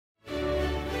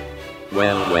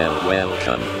Welcome.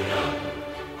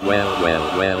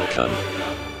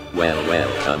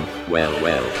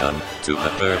 Welcome to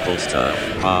the Purple Stuff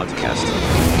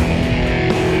Podcast.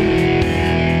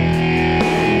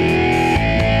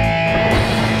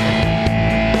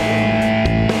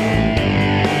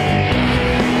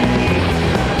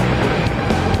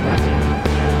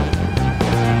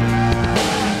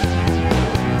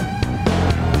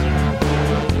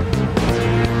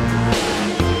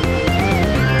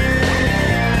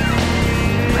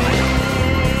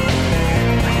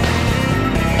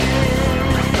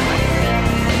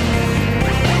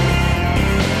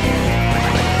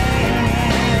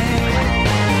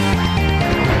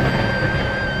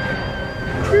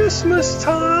 Christmas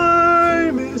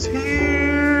time is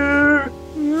here.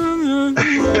 You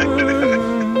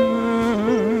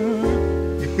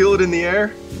feel it in the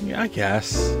air? Yeah, I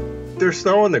guess. There's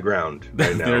snow on the ground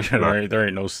right now. there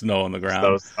ain't no snow on the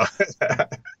ground.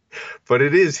 But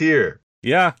it is here.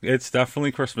 Yeah, it's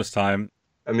definitely Christmas time.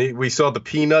 I mean, we saw the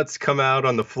Peanuts come out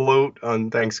on the float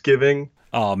on Thanksgiving.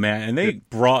 Oh man, and they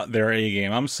brought their A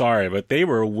game. I'm sorry, but they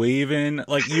were waving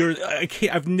like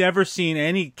I've never seen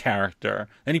any character,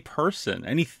 any person,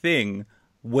 anything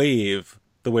wave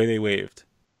the way they waved.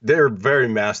 They're very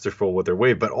masterful with their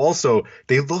wave, but also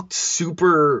they looked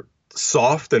super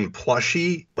soft and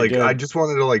plushy. Like I just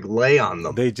wanted to like lay on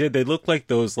them. They did. They looked like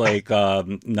those like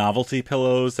novelty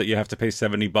pillows that you have to pay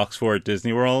 $70 for at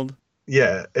Disney World.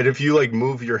 Yeah, and if you like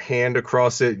move your hand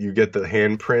across it, you get the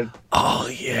handprint. Oh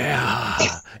yeah,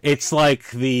 it's like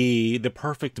the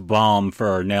perfect balm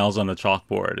for nails on a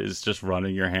chalkboard is just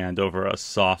running your hand over a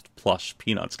soft plush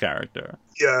Peanuts character.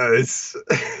 Yes.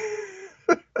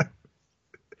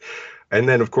 And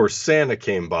then of course Santa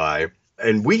came by,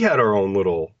 and we had our own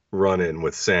little run-in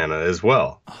with Santa as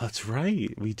well. Oh, that's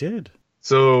right, we did.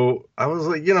 So I was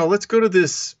like, let's go to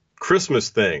this Christmas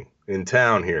thing in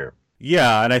town here.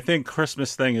 Yeah, and I think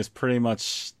Christmas thing is pretty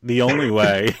much the only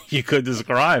way you could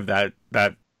describe that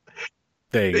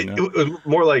thing. It was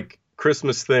more like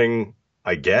Christmas thing,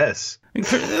 I guess.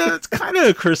 It's kind of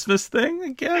a Christmas thing, I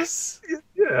guess.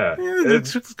 Yeah.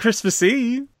 It's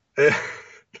Christmassy.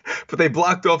 But they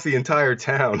blocked off the entire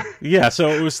town. Yeah, so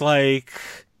it was like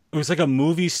a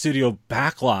movie studio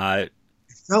backlot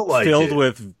filled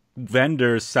with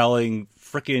vendors selling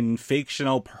freaking fake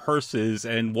Chanel purses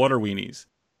and water weenies.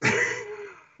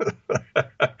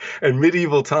 And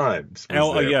medieval times.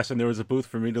 Yes, and there was a booth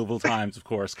for medieval times, of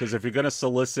course, because if you're going to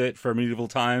solicit for medieval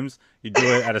times, you do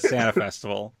it at a Santa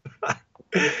festival.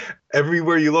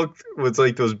 Everywhere you looked was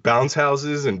like those bounce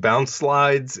houses and bounce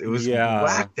slides. It was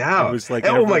whacked out. It was like,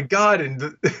 my God.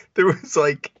 And there was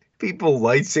like people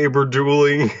lightsaber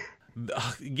dueling.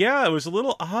 Yeah, it was a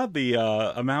little odd, the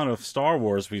amount of Star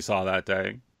Wars we saw that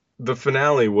day. The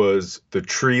finale was the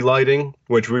tree lighting,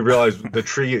 which we realized the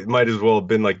tree might as well have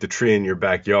been like the tree in your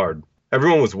backyard.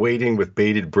 Everyone was waiting with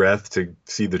bated breath to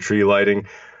see the tree lighting.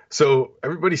 So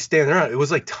everybody's standing around. It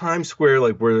was like Times Square,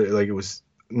 like where like it was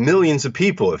millions of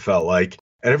people, it felt like.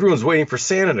 And everyone's waiting for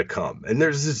Santa to come. And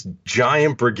there's this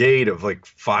giant brigade of like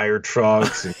fire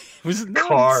trucks and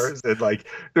cars. And like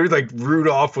there's like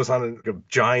Rudolph was on a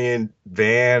giant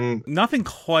van. Nothing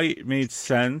quite made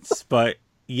sense, but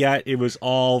yet it was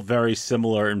all very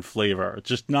similar in flavor.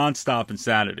 Just nonstop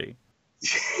insanity.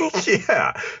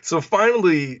 Yeah. So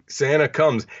finally Santa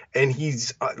comes and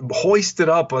he's hoisted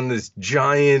up on this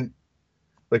giant,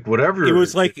 like whatever. It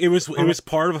was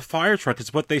part of a fire truck.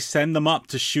 It's what they send them up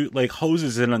to shoot like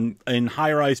hoses in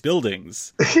high-rise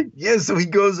buildings. Yeah. So he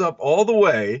goes up all the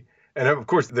way. And of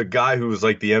course, the guy who was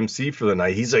like the MC for the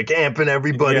night, he's like amping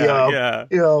everybody up.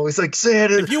 Yeah. He's like,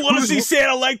 Santa. If you want to see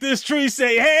Santa like this tree,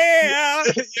 say, hey.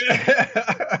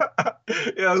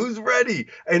 Yeah, who's ready?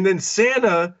 And then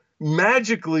Santa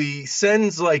magically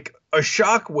sends like a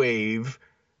shockwave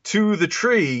to the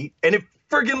tree, and it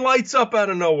friggin' lights up out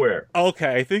of nowhere.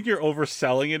 Okay, I think you're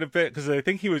overselling it a bit, because I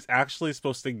think he was actually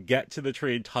supposed to get to the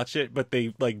tree and touch it, but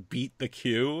they like beat the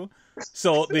cue.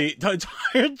 So the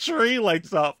entire tree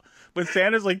lights up. But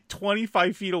Santa's like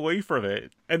 25 feet away from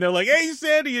it. And they're like, hey,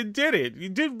 Santa, you did it. You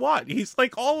did what? He's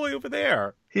like all the way over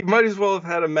there. He might as well have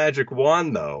had a magic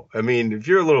wand, though. I mean, if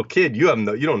you're a little kid, you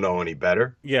don't know any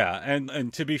better. Yeah,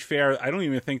 and to be fair, I don't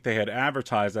even think they had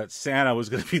advertised that Santa was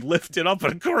going to be lifted up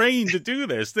in a crane to do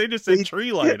this. They just said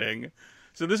tree lighting. Yeah.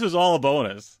 So this was all a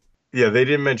bonus. Yeah, they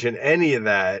didn't mention any of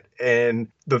that. And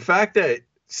the fact that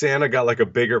Santa got like a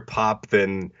bigger pop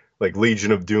than like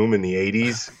Legion of Doom in the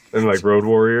 80s and like Road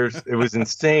Warriors. It was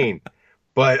insane.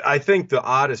 But I think the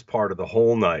oddest part of the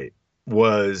whole night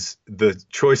was the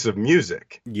choice of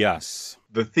music. Yes.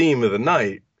 The theme of the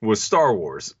night was Star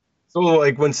Wars. So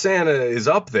like when Santa is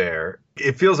up there,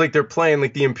 it feels like they're playing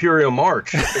like the Imperial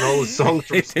March and all the songs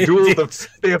from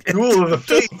they have Duel of the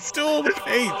Fates. Duel of the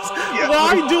Fates. Yeah.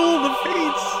 Why Duel of the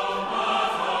Fates?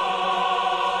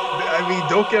 I mean,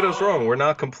 don't get us wrong. We're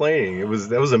not complaining.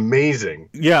 That was amazing.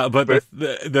 Yeah, but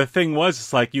the thing was,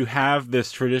 it's like you have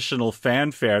this traditional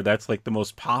fanfare that's like the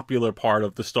most popular part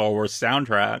of the Star Wars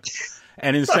soundtrack.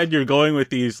 And instead you're going with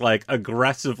these like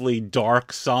aggressively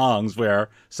dark songs where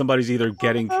somebody's either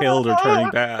getting killed or turning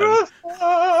bad. Ho,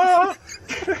 ho,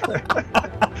 ho,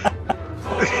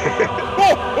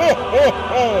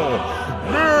 ho!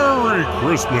 Merry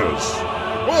Christmas!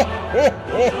 Ho, ho,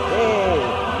 ho,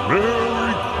 ho!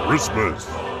 Merry Christmas!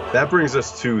 That brings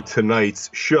us to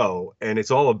tonight's show, and it's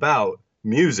all about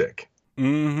music.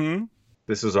 Mm-hmm.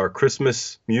 This is our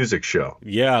Christmas music show.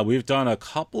 Yeah, we've done a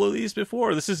couple of these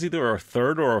before. This is either our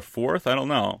third or our fourth. I don't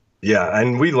know. Yeah,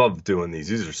 and we love doing these.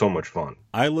 These are so much fun.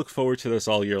 I look forward to this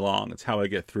all year long. It's how I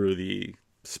get through the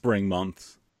spring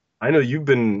months. I know you've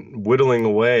been whittling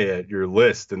away at your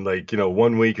list, and like,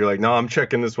 1 week you're like, no, I'm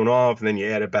checking this one off, and then you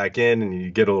add it back in, and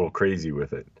you get a little crazy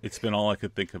with it. It's been all I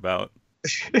could think about.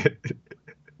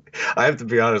 I have to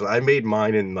be honest, I made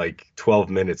mine in like 12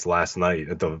 minutes last night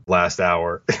at the last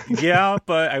hour. Yeah,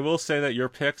 but I will say that your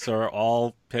picks are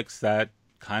all picks that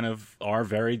kind of are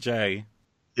very Jay.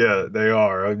 Yeah, they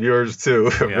are. Yours too.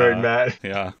 Yeah, Very Matt.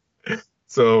 Yeah.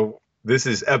 So this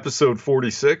is episode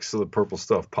 46 of the Purple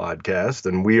Stuff podcast,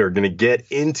 and we are going to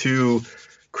get into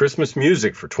Christmas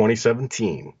music for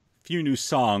 2017. Few new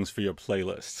songs for your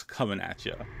playlist coming at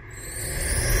you.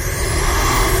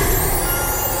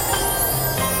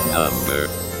 Number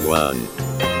 1.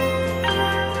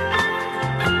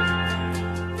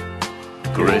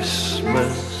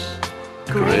 Christmas,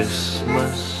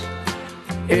 Christmas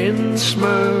in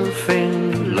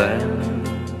Smurfing land.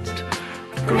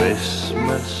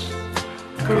 Christmas,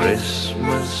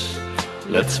 Christmas,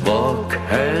 let's walk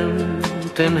hand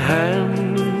in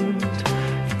hand.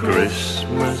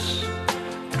 Christmas,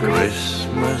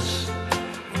 Christmas,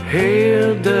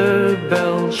 hear the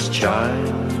bells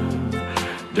chime.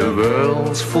 The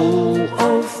world's full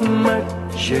of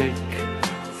magic,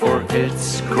 for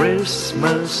it's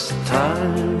Christmas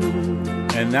time.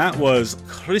 And that was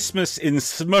Christmas in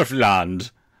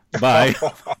Smurfland by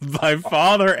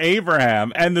Father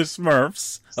Abraham and the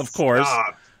Smurfs, of course,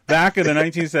 Stop. back in the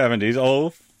 1970s.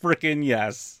 Oh, frickin'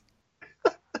 yes.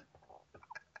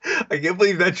 I can't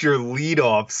believe that's your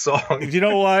lead-off song. You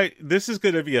know what? This is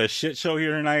going to be a shit show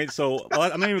here tonight, so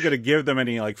I'm not even going to give them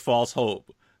any like false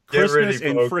hope. Christmas ready,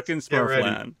 in folks. frickin' Get ready.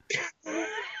 Smurfland.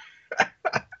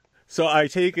 So I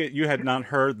take it you had not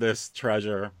heard this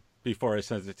treasure before I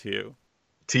sent it to you.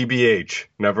 TBH,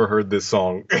 never heard this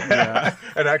song. Yeah.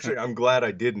 And actually, I'm glad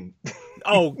I didn't.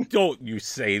 Oh, don't you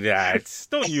say that.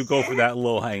 Don't you go for that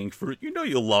low-hanging fruit. You know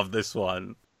you'll love this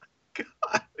one.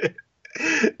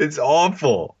 It's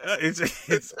awful.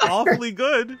 It's awfully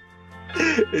good.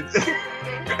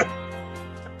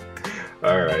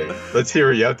 All right, let's hear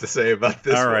what you have to say about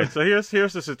this. All right, one. so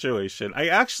here's the situation. I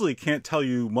actually can't tell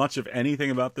you much of anything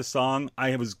about this song.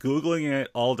 I was Googling it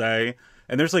all day,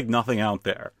 and there's like nothing out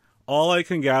there. All I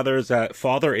can gather is that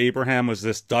Father Abraham was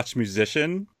this Dutch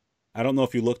musician. I don't know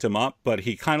if you looked him up, but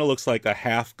he kind of looks like a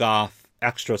half-goth,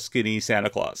 extra skinny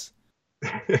Santa Claus.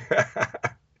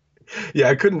 Yeah,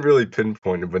 I couldn't really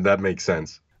pinpoint it, but that makes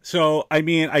sense. So, I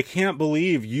mean, I can't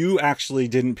believe you actually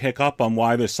didn't pick up on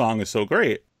why this song is so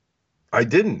great. I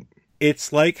didn't.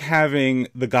 It's like having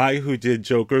the guy who did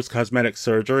Joker's cosmetic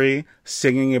surgery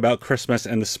singing about Christmas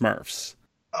and the Smurfs.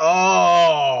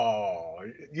 Oh,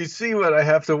 you see what I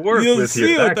have to work You'll with see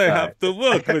here. what I have to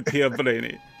work with here,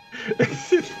 Brainy.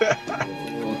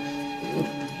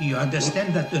 You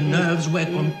understand that the nerves were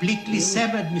completely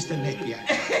severed, Mr. Napier.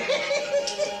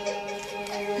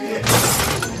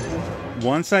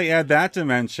 Once I add that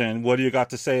dimension, what do you got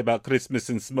to say about Christmas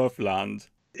in Smurfland?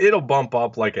 It'll bump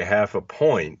up like a half a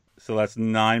point. So that's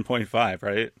 9.5,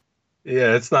 right?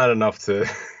 Yeah, it's not enough to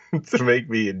to make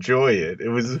me enjoy it. It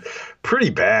was pretty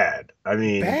bad. I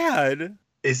mean, Bad?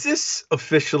 is this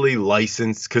officially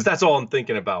licensed? Because that's all I'm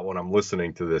thinking about when I'm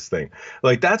listening to this thing.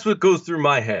 Like, that's what goes through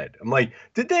my head. I'm like,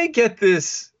 did they get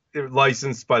this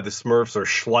licensed by the Smurfs or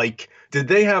Schleich? Did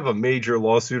they have a major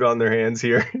lawsuit on their hands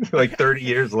here, like 30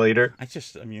 years later? I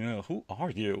mean, who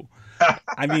are you?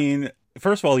 I mean,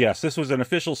 first of all, yes, this was an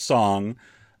official song.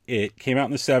 It came out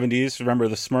in the 70s. Remember,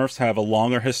 the Smurfs have a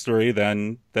longer history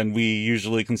than we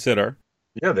usually consider.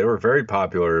 Yeah, they were very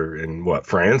popular in what,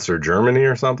 France or Germany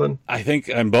or something? I think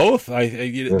in both.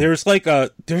 There's like a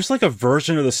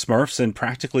version of the Smurfs in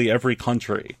practically every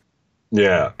country.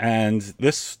 Yeah. And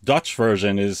this Dutch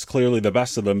version is clearly the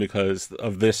best of them because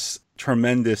of this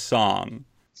tremendous song.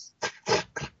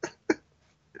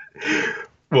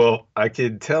 Well, I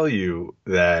can tell you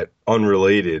that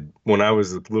unrelated, when I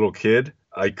was a little kid,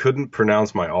 I couldn't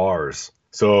pronounce my R's.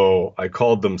 So I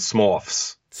called them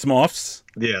Smurfs. Smurfs?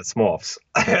 Yeah, Smurfs.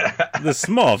 The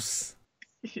Smurfs.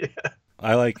 Yeah.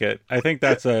 I like it. I think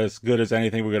that's as good as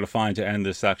anything we're going to find to end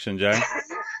this section, Jay.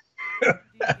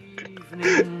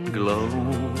 Evening glow.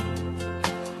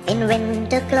 In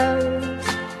winter clothes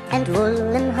and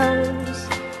woolen hose,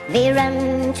 we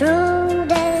run through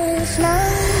the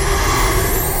snow.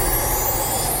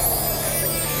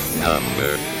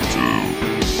 Number 2.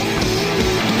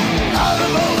 Out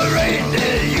of all the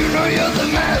reindeer, you know you're the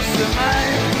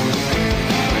mastermind.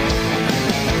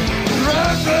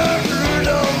 Run, run,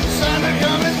 Rudolph, Santa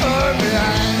coming far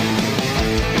behind.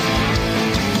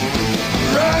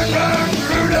 Run, run,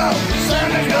 Rudolph,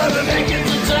 Santa's gonna make it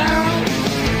to town.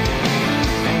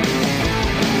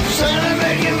 Santa,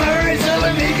 make him hurry, tell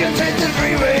him he can take the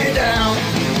freeway down.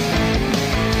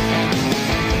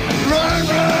 Run,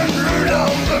 run,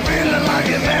 Rudolph, I'm feeling like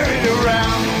a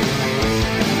merry-go-round.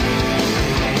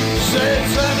 Said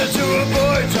Santa to a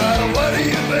boy child, what have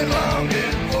you been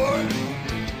longing for?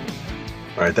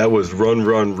 All right, that was Run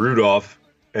Run Rudolph.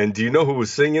 And do you know who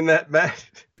was singing that, Matt?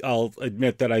 I'll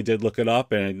admit that I did look it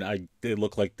up, and it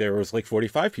looked like there was like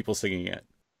 45 people singing it.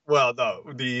 Well, no,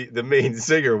 the main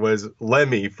singer was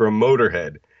Lemmy from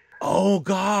Motorhead. Oh,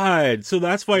 God. So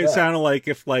that's why it sounded like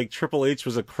if like Triple H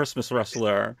was a Christmas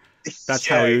wrestler, that's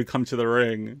how he would come to the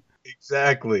ring.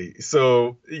 Exactly.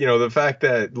 So, the fact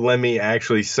that Lemmy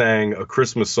actually sang a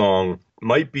Christmas song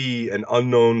might be an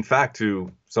unknown fact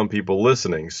to some people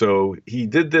listening. So he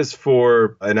did this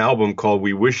for an album called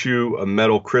We Wish You a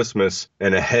Metal Christmas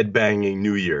and a Headbanging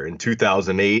New Year in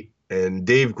 2008. And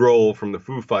Dave Grohl from the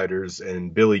Foo Fighters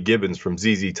and Billy Gibbons from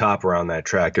ZZ Top were on that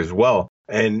track as well.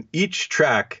 And each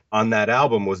track on that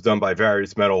album was done by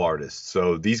various metal artists.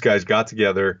 So these guys got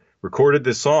together, recorded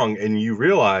this song, and you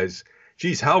realize,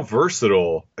 geez, how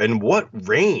versatile and what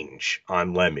range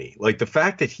on Lemmy. Like the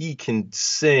fact that he can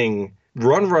sing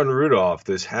Run, Run, Rudolph,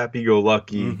 this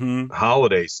happy-go-lucky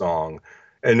holiday song,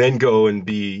 and then go and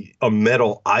be a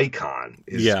metal icon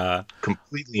is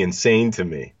completely insane to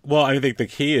me. Well, I think the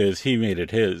key is he made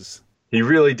it his. He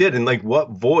really did. And like, what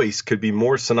voice could be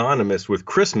more synonymous with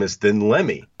Christmas than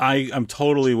Lemmy? I'm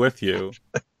totally with you.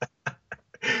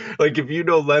 Like, if you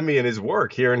know Lemmy and his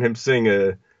work, hearing him sing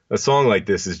a song like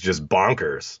this is just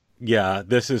bonkers. Yeah,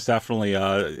 this is definitely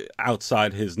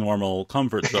outside his normal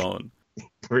comfort zone.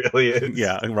 Really is.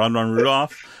 Yeah, Run Run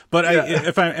Rudolph. But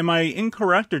am I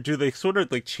incorrect, or do they sort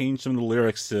of like change some of the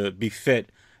lyrics to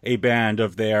befit a band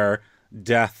of their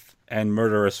death and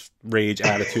murderous rage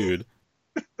attitude?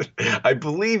 I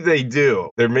believe they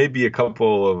do. There may be a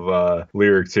couple of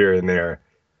lyrics here and there.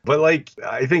 But like,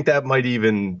 I think that might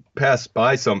even pass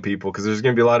by some people, because there's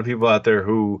going to be a lot of people out there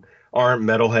who aren't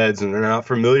metalheads and they're not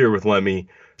familiar with Lemmy.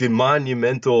 The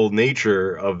monumental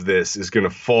nature of this is going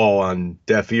to fall on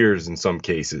deaf ears in some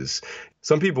cases.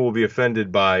 Some people will be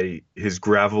offended by his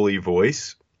gravelly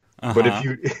voice, but if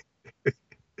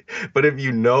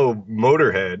you know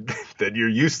Motorhead, then you're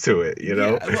used to it,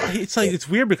 Yeah, it's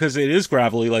weird because it is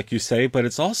gravelly, like you say, but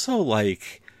it's also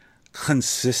like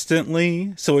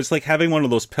consistently. So it's like having one of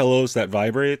those pillows that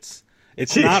vibrates.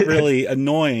 It's not really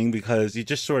annoying because you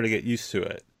just sort of get used to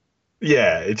it.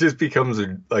 Yeah, it just becomes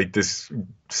like this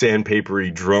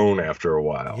sandpapery drone after a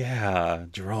while. Yeah,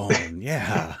 drone.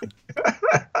 Yeah.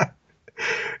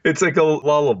 It's like a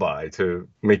lullaby to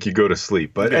make you go to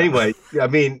sleep. But anyway, I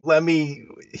mean, Lemmy,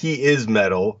 he is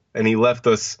metal, and he left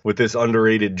us with this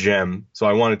underrated gem. So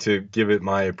I wanted to give it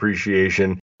my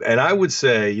appreciation. And I would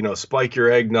say, spike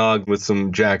your eggnog with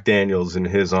some Jack Daniels in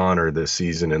his honor this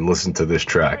season and listen to this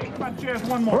track.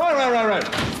 One more. Right.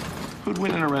 Who'd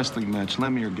win in a wrestling match,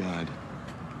 Lemmy or God?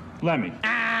 Lemmy.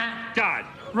 God.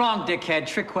 Wrong, dickhead.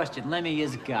 Trick question. Lemmy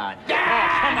is God.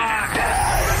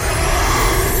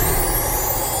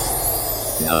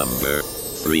 Number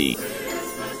 3.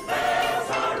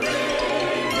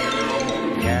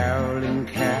 Caroling,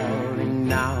 caroling,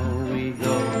 now we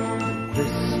go.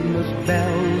 Christmas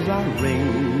bells are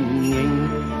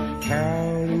ringing.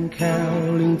 Caroling,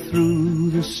 caroling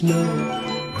through the snow.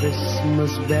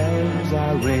 Christmas bells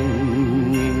are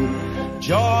ringing.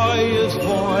 Joyous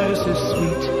voices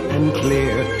sweet and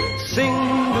clear sing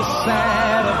the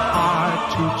sad of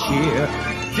heart to cheer.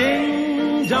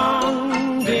 Ding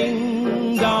dong,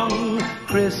 ding dong,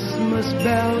 Christmas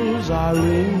bells are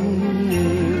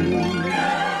ringing.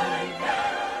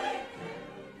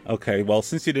 Okay, well,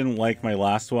 since you didn't like my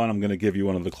last one, I'm going to give you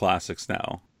one of the classics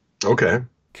now. Okay.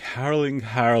 Caroling,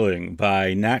 Caroling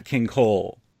by Nat King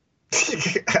Cole.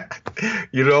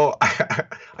 You know,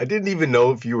 I didn't even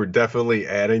know if you were definitely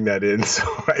adding that in, so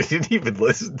I didn't even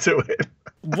listen to it.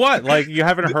 What? Like you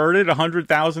haven't heard it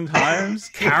 100,000 times?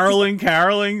 Caroling,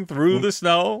 caroling through the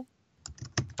snow?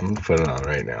 I'm going to put it on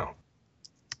right now.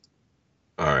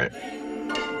 All right.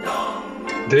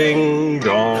 Ding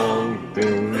dong,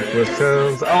 ding.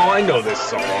 Oh, I know this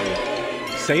song.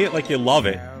 Say it like you love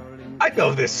it. I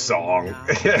know this song.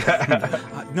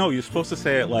 No, you're supposed to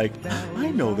say it like,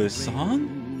 I know this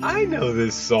song. I know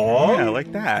this song. Yeah,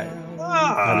 like that.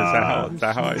 Is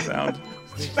that how I sound?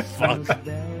 Fuck.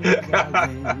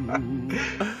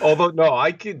 Although, no,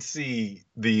 I could see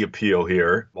the appeal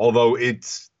here. Although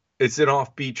it's an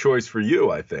offbeat choice for you,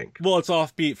 I think. Well, it's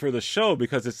offbeat for the show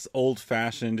because it's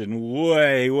old-fashioned and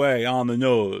way, way on the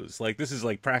nose. Like, this is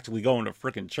like practically going to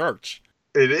frickin' church.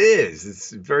 It is.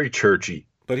 It's very churchy.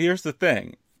 But here's the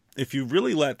thing. If you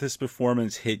really let this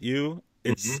performance hit you,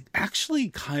 it's actually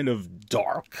kind of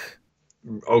dark.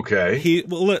 Okay.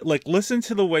 Listen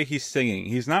to the way he's singing.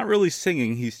 He's not really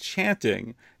singing, he's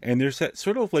chanting. And there's that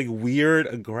sort of like weird,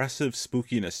 aggressive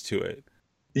spookiness to it.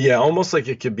 Yeah, almost like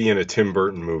it could be in a Tim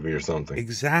Burton movie or something.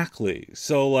 Exactly.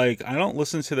 So, like, I don't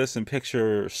listen to this and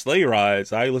picture sleigh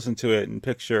rides. I listen to it and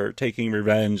picture taking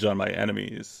revenge on my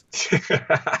enemies.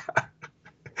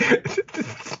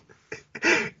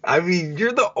 I mean,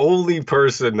 you're the only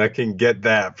person that can get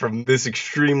that from this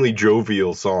extremely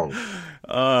jovial song.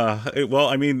 Well,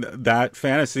 I mean, that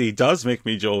fantasy does make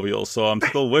me jovial, so I'm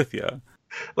still with you.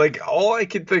 Like, all I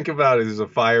can think about is a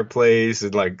fireplace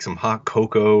and, like, some hot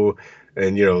cocoa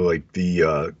and, you know, like,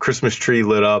 the Christmas tree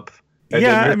lit up. And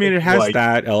yeah, I mean, it has like,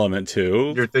 that element,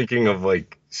 too. You're thinking of,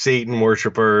 like, Satan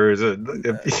worshippers.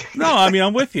 No, I mean,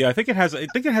 I'm with you. I think it has a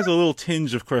little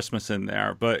tinge of Christmas in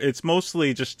there, but it's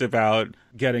mostly just about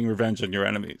getting revenge on your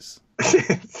enemies.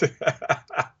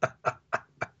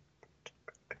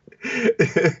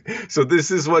 So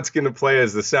this is what's going to play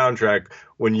as the soundtrack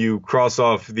when you cross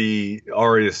off the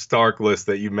Arya Stark list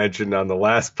that you mentioned on the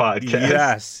last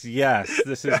podcast. Yes.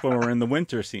 This is when we're in the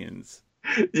winter scenes.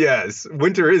 Yes,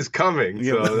 winter is coming,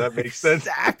 so that makes sense.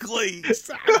 Exactly.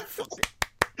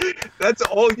 That's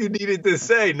all you needed to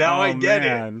say. Now I get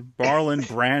it. Marlon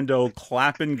Brando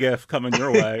clapping gif coming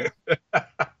your way.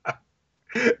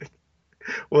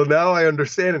 Well, now I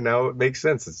understand it. Now it makes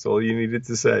sense. That's all you needed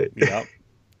to say. Yep.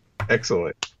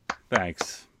 Excellent.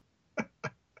 Thanks.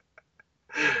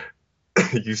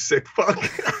 You sick fuck.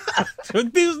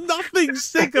 There's nothing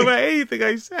sick about anything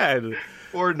I said.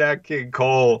 Or Nat King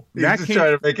Cole. He's just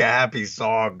trying to make a happy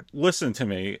song. Listen to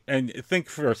me and think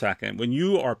for a second. When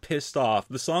you are pissed off,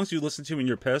 the songs you listen to when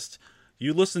you're pissed,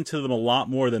 you listen to them a lot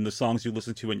more than the songs you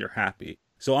listen to when you're happy.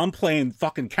 So I'm playing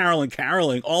fucking caroling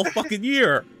all fucking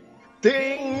year.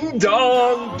 Ding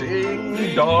dong,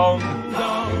 ding dong,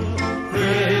 dong.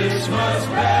 Christmas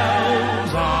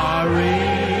bells are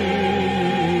ringing.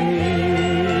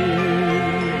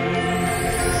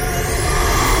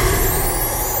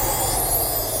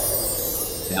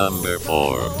 Number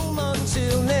 4.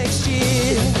 Until next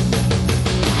year,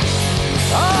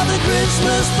 all the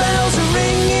Christmas bells are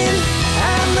ringing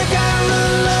and the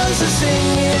carolers are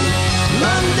singing.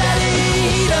 Mom, Daddy,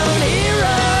 he don't hear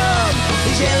 'em.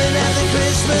 He's yelling at the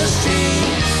Christmas tree.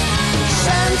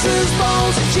 Santa's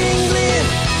balls are jingling,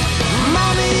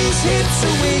 Mommy's hips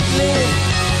are wiggling,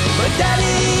 but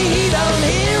Daddy, he don't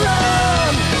hear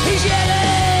 'em. He's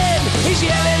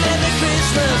yelling at the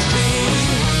Christmas tree.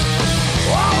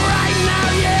 All right now,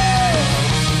 yeah.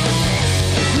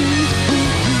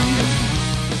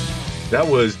 That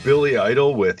was Billy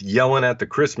Idol with Yelling at the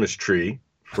Christmas Tree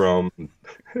from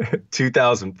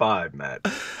 2005, Matt.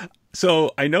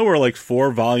 So I know we're like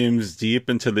 4 volumes deep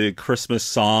into the Christmas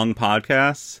song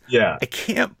podcasts. Yeah. I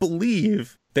can't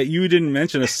believe that you didn't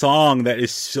mention a song that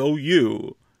is so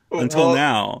you until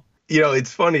now. You know,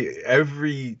 it's funny.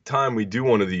 Every time we do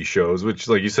one of these shows, which,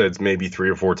 like you said, it's maybe 3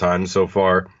 or 4 times so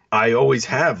far, I always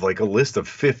have like a list of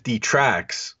 50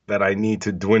 tracks that I need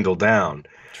to dwindle down.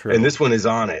 True. And this one is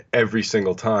on it every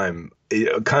single time.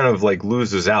 It kind of like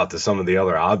loses out to some of the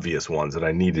other obvious ones that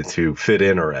I needed to fit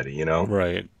in already, you know?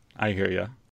 Right. I hear you.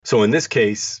 So in this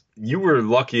case, you were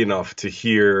lucky enough to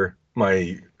hear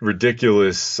my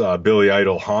ridiculous Billy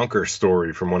Idol honker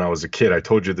story from when I was a kid. I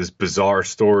told you this bizarre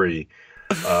story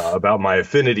about my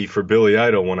affinity for Billy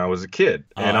Idol when I was a kid.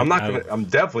 And I'm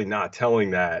definitely not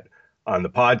telling that on the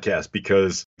podcast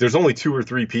because there's only 2 or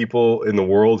 3 people in the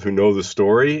world who know the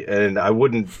story. And I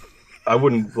wouldn't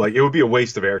like, it would be a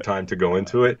waste of airtime to go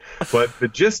into it. But the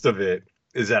gist of it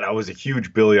is that I was a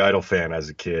huge Billy Idol fan as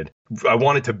a kid. I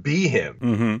wanted to be him.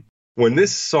 Mm-hmm. When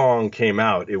this song came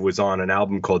out, it was on an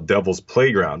album called Devil's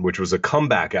Playground, which was a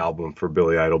comeback album for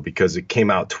Billy Idol because it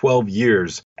came out 12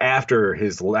 years after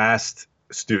his last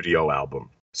studio album.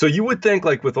 So you would think,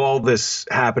 like, with all this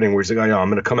happening where he's like, oh, I'm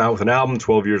going to come out with an album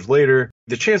 12 years later,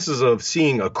 the chances of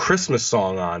seeing a Christmas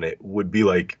song on it would be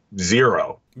like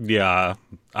 0. Yeah.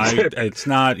 It's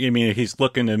not, I mean, he's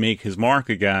looking to make his mark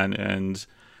again, and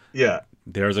yeah,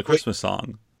 there's a Christmas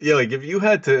song. Yeah, like if you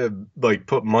had to like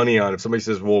put money on, if somebody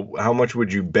says, well, how much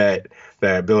would you bet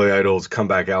that Billy Idol's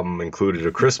comeback album included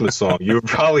a Christmas song? You would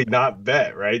probably not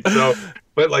bet, right? So,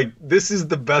 but like, this is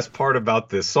the best part about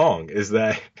this song is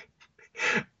that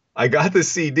I got the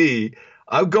CD,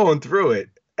 I'm going through it,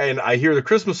 and I hear the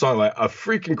Christmas song, like a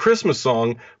freaking Christmas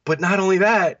song. But not only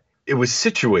that, it was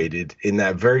situated in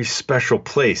that very special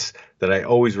place that I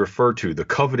always refer to, the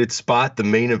coveted spot, the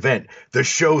main event, the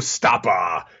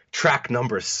showstopper. Track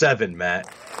number 7, Matt.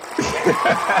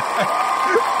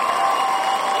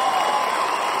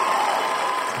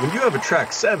 When you have a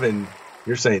track 7,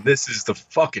 you're saying this is the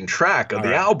fucking track of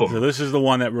the album. So this is the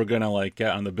one that we're gonna like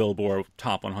get on the Billboard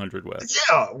Top 100 with.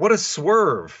 Yeah, what a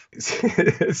swerve.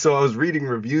 So I was reading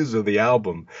reviews of the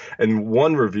album, and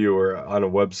one reviewer on a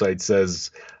website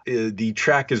says the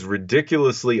track is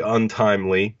ridiculously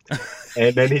untimely,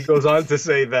 and then he goes on to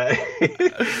say that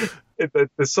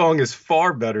the song is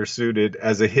far better suited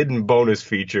as a hidden bonus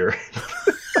feature.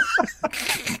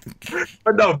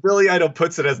 But no, Billy Idol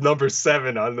puts it as number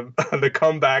 7 on the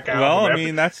comeback album. Well, I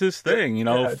mean, that's his thing, you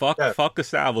know. Fuck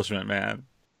establishment, man.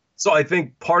 So I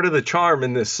think part of the charm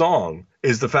in this song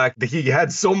is the fact that he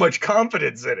had so much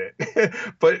confidence in it.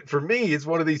 But for me, it's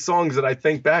one of these songs that I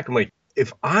think back, I'm like,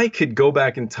 if I could go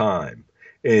back in time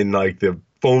in like the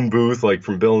phone booth, like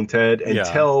from Bill and Ted, and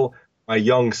tell my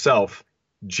young self,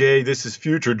 Jay, this is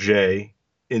future Jay.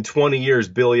 In 20 years,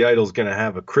 Billy Idol's going to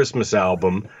have a Christmas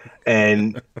album,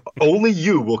 and only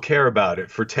you will care about it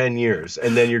for 10 years,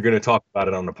 and then you're going to talk about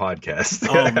it on the podcast.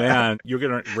 Oh, man. You're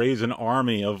going to raise an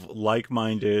army of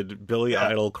like-minded Billy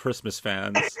Idol Christmas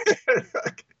fans.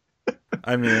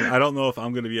 I mean, I don't know if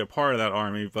I'm going to be a part of that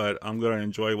army, but I'm going to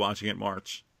enjoy watching it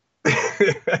march.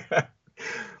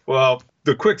 Well,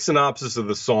 the quick synopsis of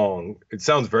the song, it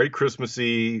sounds very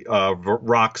Christmassy,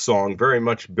 rock song, very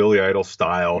much Billy Idol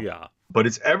style. Yeah. But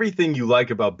it's everything you like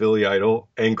about Billy Idol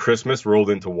and Christmas rolled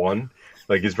into one.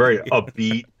 Like, it's very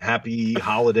upbeat, happy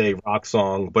holiday rock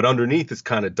song. But underneath, it's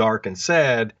kind of dark and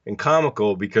sad and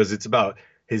comical because it's about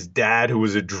his dad, who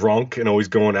was a drunk and always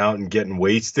going out and getting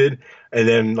wasted. And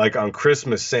then, like, on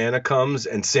Christmas, Santa comes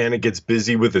and Santa gets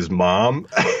busy with his mom.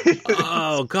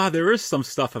 Oh, God, there is some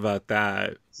stuff about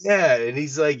that. Yeah, and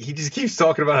he's like, he just keeps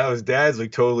talking about how his dad's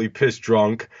like totally pissed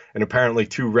drunk and apparently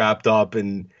too wrapped up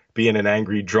in being an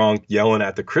angry drunk yelling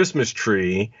at the Christmas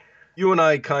tree. You and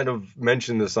I kind of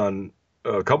mentioned this on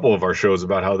a couple of our shows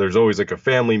about how there's always like a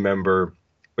family member,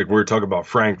 like we were talking about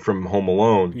Frank from Home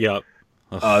Alone. Yep.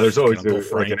 There's always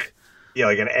like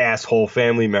an asshole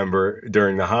family member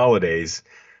during the holidays.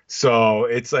 So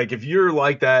it's like, if you're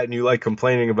like that and you like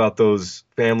complaining about those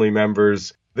family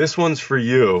members, this one's for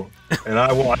you. And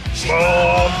I want more.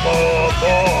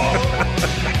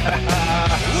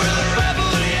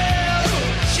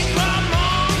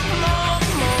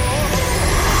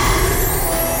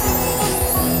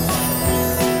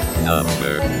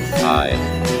 Number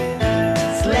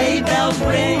 5. Sleigh bells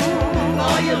ring,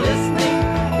 are you listening?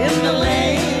 In the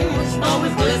lane, snow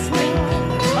is glistening.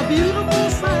 A beautiful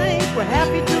sight, we're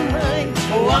happy tonight.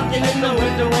 We're walking in the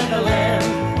winter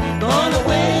wonderland. Gone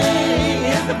away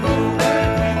is the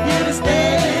bluebird, here to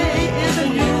stay is a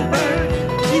new bird.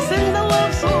 He sings a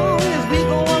love song as we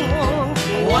go along.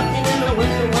 We're walking in the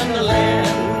winter wonderland.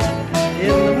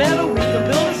 In the meadow we can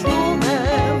build a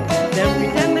snowman, then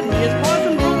pretend that he is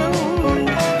Parson Brown.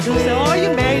 He'll say, are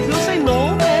you married? He'll say,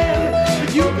 no, man,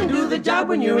 but you can do the job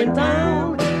when you're in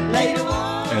town later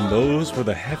on. And those were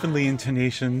the heavenly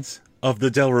intonations of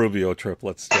the Del Rubio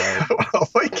triplets. Oh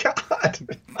my God.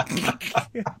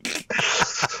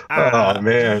 Oh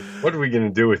man, what are we gonna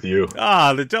do with you?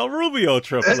 The Del Rubio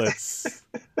triplets.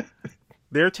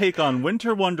 Their take on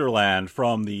Winter Wonderland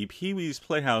from the Pee-wee's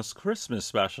Playhouse Christmas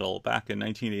special back in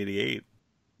 1988.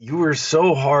 You were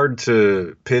so hard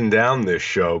to pin down this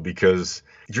show because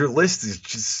your list is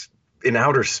just in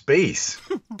outer space.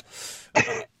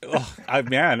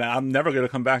 Man, I'm never going to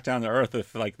come back down to Earth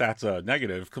if like that's a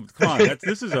negative. Come on,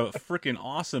 this is a freaking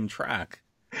awesome track.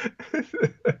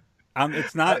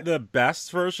 It's not the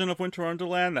best version of Winter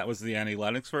Wonderland. That was the Annie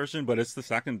Lennox version, but it's the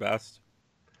second best.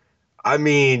 I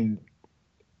mean,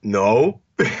 no.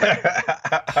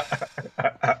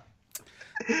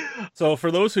 So So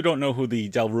for those who don't know who the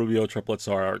Del Rubio triplets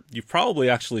are, you've probably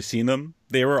actually seen them.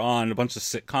 They were on a bunch of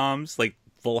sitcoms like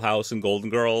Full House and Golden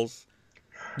Girls.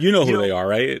 You know who they are,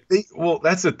 right? Well,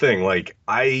 that's the thing. Like,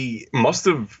 I must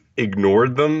have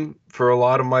ignored them for a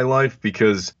lot of my life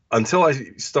because until I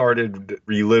started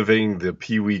reliving the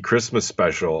Pee-wee Christmas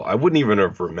special, I wouldn't even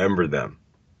have remembered them.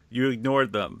 You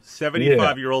ignored them.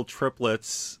 75-year-old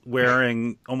triplets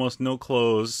wearing almost no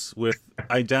clothes with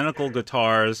identical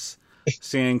guitars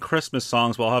singing Christmas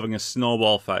songs while having a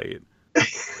snowball fight.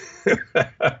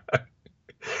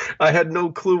 I had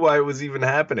no clue why it was even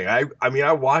happening. I mean,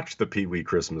 I watched the Pee-wee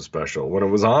Christmas special when it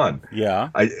was on. Yeah.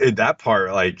 That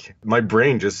part, like, my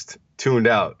brain just tuned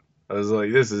out. I was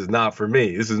like, this is not for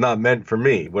me. This is not meant for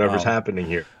me, whatever's happening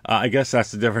here. I guess that's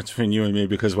the difference between you and me,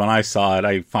 because when I saw it,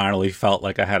 I finally felt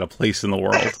like I had a place in the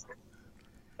world.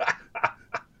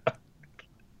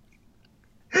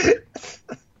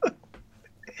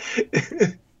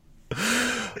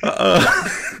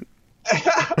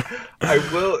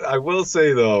 I will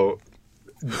say though,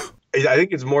 I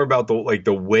think it's more about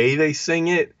the way they sing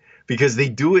it, because they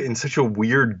do it in such a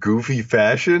weird, goofy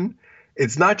fashion.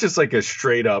 It's not just like a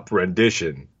straight up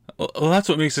rendition. Well, that's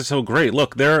what makes it so great.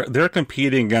 Look, they're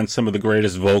competing against some of the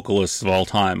greatest vocalists of all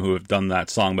time who have done that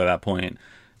song by that point.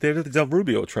 They're the Del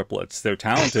Rubio triplets. They're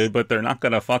talented, but they're not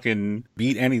gonna fucking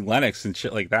beat Annie Lennox and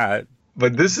shit like that.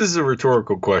 But this is a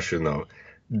rhetorical question though.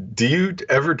 Do you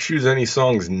ever choose any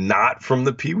songs not from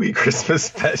the Pee-wee Christmas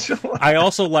special? I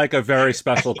also like A Very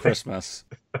Special Christmas.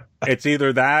 It's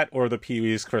either that or the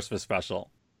Pee-wee's Christmas special.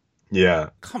 Yeah.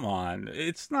 Come on.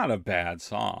 It's not a bad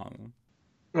song.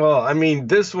 Well, I mean,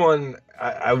 this one,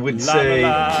 I would say...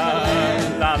 I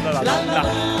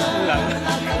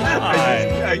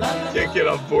can't get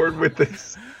on board with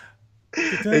this.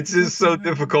 It's just so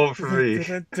difficult for me.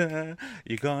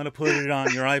 You're gonna put it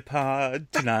on your iPod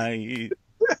tonight.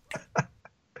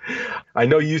 I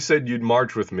know you said you'd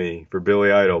march with me for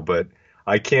Billy Idol, but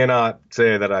I cannot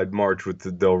say that I'd march with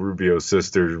the Del Rubio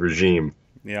sisters regime.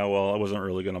 Yeah, well, I wasn't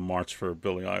really going to march for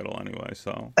Billy Idol anyway,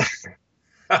 so...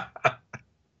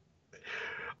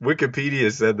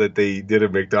 Wikipedia said that they did a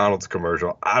McDonald's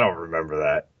commercial. I don't remember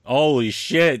that. Holy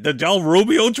shit, the Del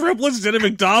Rubio triplets did a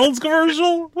McDonald's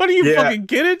commercial? What are you fucking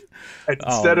kidding?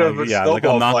 Instead of a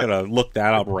snowball I'm not fight, going to look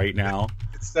that up right now.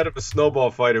 Instead of a snowball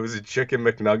fight, it was a chicken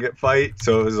McNugget fight.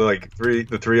 So it was like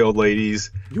the three old ladies.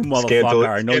 You motherfucker,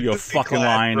 I know you're fucking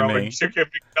lying to me. Chicken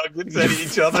McNuggets at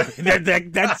each other.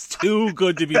 That's too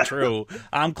good to be true.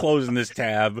 I'm closing this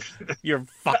tab. You're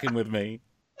fucking with me.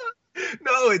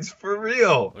 No, it's for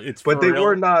real. But they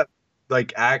were not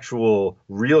like actual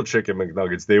real chicken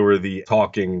McNuggets. They were the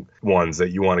talking ones that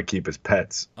you want to keep as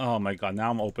pets. Oh my god, now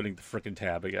I'm opening the freaking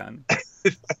tab again.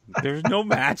 There's no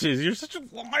matches. You're such a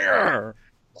liar.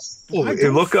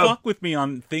 Don't fuck with me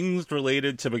on things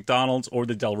related to McDonald's or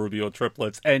the Del Rubio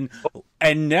triplets, and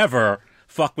never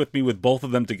fuck with me with both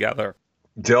of them together.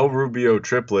 Del Rubio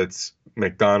triplets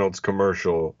McDonald's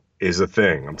commercial is a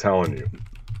thing. I'm telling you.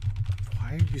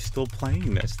 Why are you still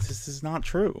playing this? This is not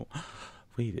true.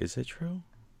 Wait, is it true?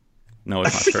 No,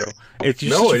 it's not true. It's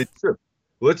true.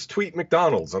 Let's tweet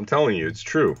McDonald's. I'm telling you, it's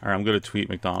true. All right, I'm going to tweet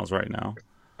McDonald's right now.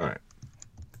 All right.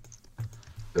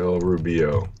 Del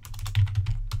Rubio.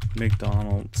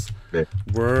 McDonald's.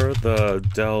 Were the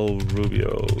Del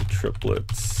Rubio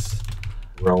triplets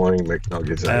rolling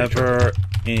McNuggets ever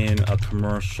in a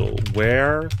commercial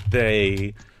where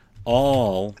they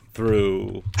all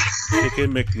threw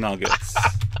chicken McNuggets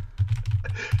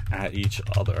at each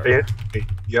other?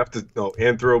 You have to know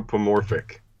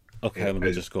anthropomorphic. Okay, let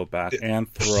me just go back.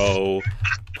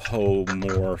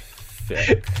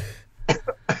 Anthropomorphic.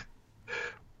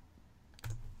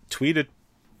 Tweeted.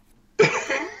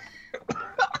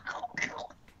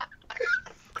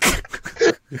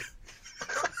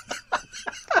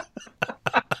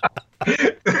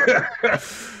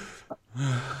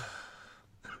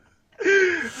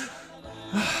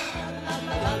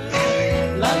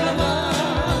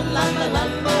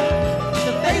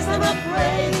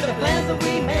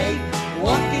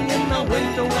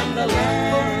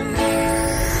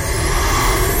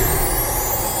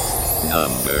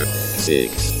 Number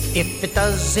 6. If it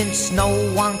doesn't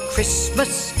snow on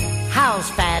Christmas, how's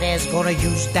Fat Ass gonna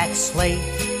use that sleigh?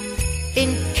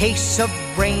 In case of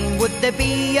rain, would there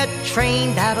be a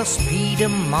train that'll speed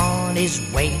him on his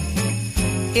way?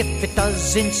 If it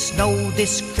doesn't snow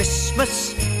this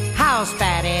Christmas, how's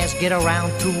Fat Ass get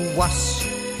around to us?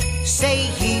 Say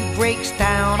he breaks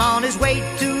down on his way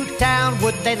to town,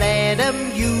 would they let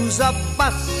him use a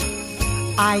bus?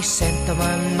 I sent him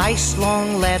a nice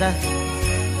long letter,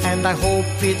 and I hope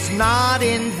it's not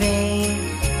in vain.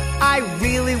 I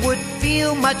really would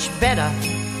feel much better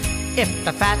if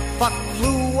the fat fuck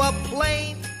flew a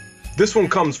plane. This one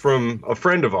comes from a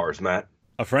friend of ours, Matt.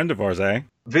 A friend of ours, eh?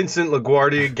 Vincent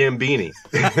LaGuardia Gambini.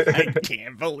 I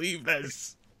can't believe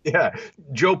this. Yeah.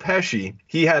 Joe Pesci,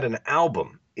 he had an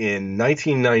album in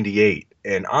 1998,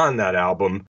 and on that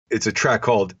album, it's a track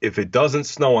called If It Doesn't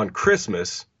Snow on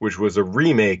Christmas, which was a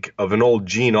remake of an old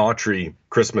Gene Autry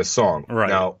Christmas song. Right.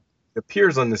 Now, it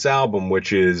appears on this album,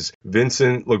 which is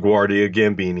Vincent LaGuardia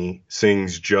Gambini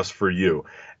sings Just for You.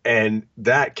 And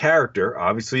that character,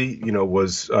 obviously,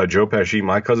 was Joe Pesci,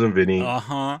 My Cousin Vinny.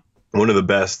 Uh-huh. One of the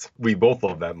best. We both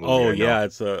love that movie. Oh, yeah,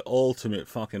 it's an ultimate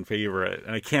fucking favorite.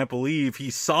 And I can't believe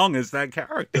he sung as that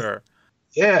character.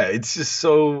 Yeah, it's just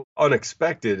so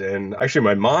unexpected. And actually,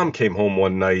 my mom came home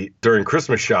one night during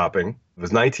Christmas shopping. It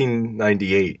was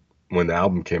 1998 when the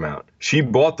album came out. She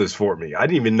bought this for me. I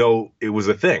didn't even know it was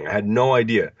a thing. I had no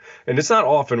idea. And it's not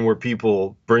often where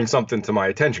people bring something to my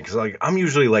attention because I'm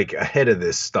usually ahead of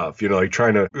this stuff,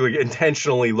 trying to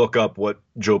intentionally look up what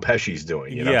Joe Pesci's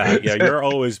doing. Yeah, you're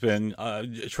always been,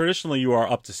 traditionally you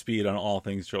are up to speed on all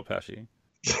things Joe Pesci.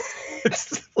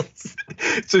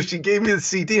 So she gave me the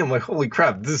CD. I'm like, holy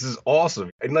crap, this is awesome.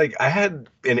 And I had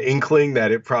an inkling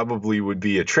that it probably would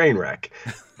be a train wreck.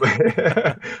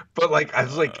 But I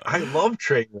was like, I love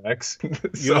train wrecks.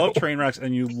 You love train wrecks,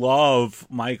 and you love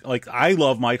I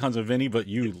love My Cousin Vinny, but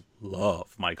you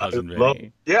love My Cousin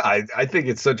Vinny. I think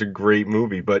it's such a great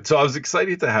movie. But so I was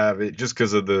excited to have it just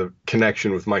because of the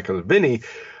connection with My Cousin Vinny.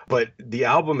 But the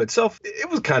album itself, it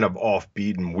was kind of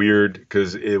offbeat and weird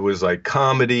because it was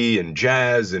comedy and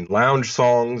jazz and lounge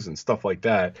songs and stuff like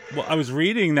that. Well, I was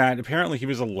reading that apparently he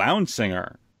was a lounge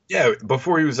singer. Yeah,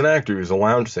 before he was an actor, he was a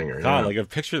lounge singer. God,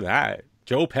 picture that.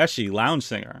 Joe Pesci, lounge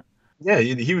singer. Yeah,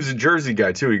 he was a Jersey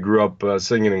guy, too. He grew up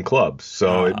singing in clubs.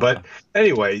 So, but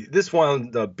anyway, this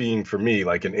wound up being, for me,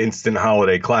 an instant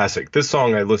holiday classic. This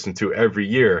song I listen to every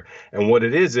year. And what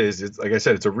it is it's like I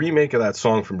said, it's a remake of that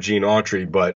song from Gene Autry,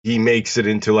 but he makes it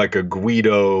into a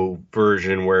Guido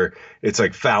version where it's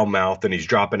foul-mouthed and he's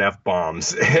dropping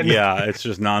F-bombs. Yeah, it's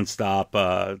just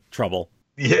nonstop trouble.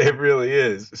 Yeah, it really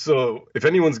is. So if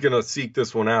anyone's going to seek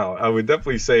this one out, I would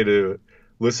definitely say to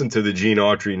listen to the Gene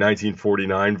Autry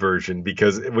 1949 version,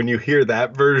 because when you hear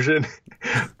that version,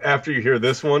 after you hear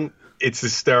this one, it's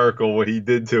hysterical what he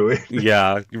did to it.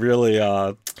 Yeah, really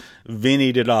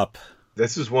Vinny'd it up.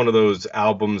 This is one of those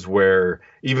albums where,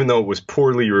 even though it was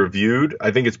poorly reviewed,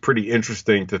 I think it's pretty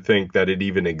interesting to think that it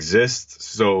even exists.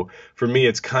 So for me,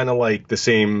 it's kind of like the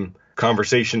same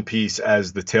conversation piece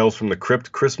as the Tales from the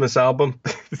Crypt Christmas album.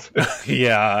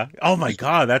 Yeah. Oh my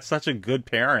God, that's such a good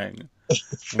pairing.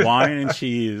 Wine and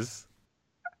cheese.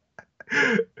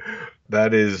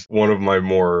 That is one of my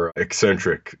more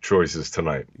eccentric choices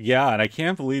tonight. Yeah, and I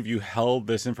can't believe you held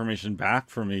this information back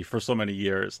from me for so many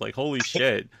years. Holy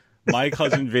shit. My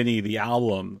Cousin Vinny, the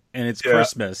album, and it's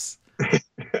Christmas.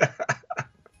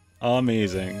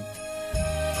 Amazing.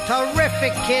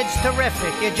 Terrific, kids,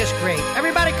 terrific. You're just great.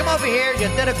 Everybody come over here. You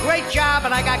did a great job,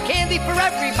 and I got candy for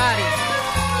everybody.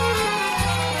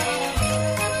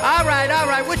 All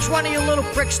right. Which one of you little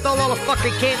pricks stole all the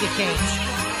fucking candy canes?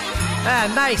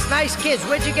 Nice kids.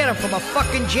 Where'd you get them? From a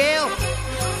fucking jail?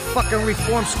 Fucking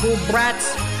reform school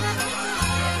brats.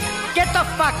 Get the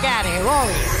fuck out of here, all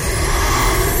of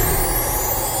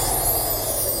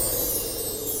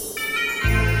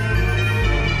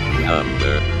you.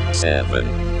 Number 7.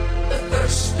 The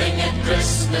first thing at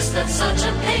Christmas that's such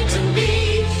a pain to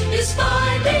me is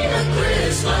finding a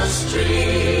Christmas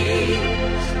tree.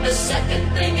 The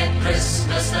second thing at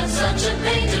Christmas that's such a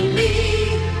pain to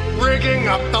me, rigging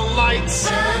up the lights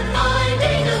and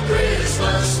finding a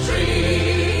Christmas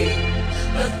tree.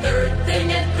 The third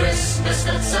thing at Christmas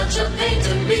that's such a pain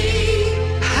to me,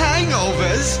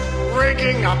 hangovers,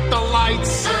 rigging up the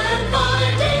lights and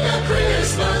finding a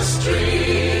Christmas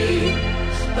tree.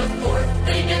 The fourth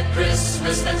thing at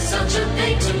Christmas that's such a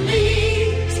pain to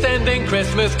me, sending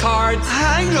Christmas cards,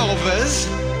 hangovers,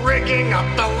 rigging up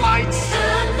the lights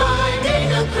and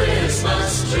finding a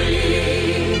Christmas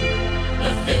tree.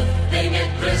 The fifth thing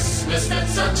at Christmas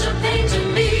that's such a pain to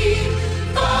me,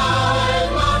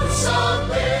 5 months of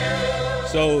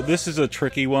bills. So this is a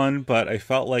tricky one, but I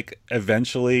felt like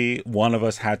eventually one of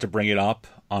us had to bring it up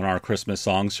on our Christmas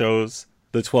song shows.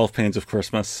 The 12 Pains of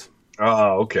Christmas.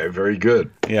 Oh, okay. Very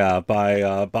good. Yeah,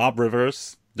 by Bob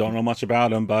Rivers. Don't know much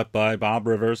about him, but by Bob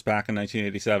Rivers back in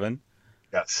 1987.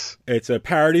 Yes. It's a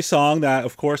parody song that,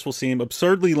 of course, will seem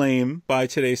absurdly lame by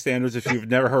today's standards if you've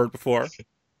never heard it before.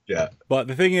 Yeah. But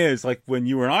the thing is, when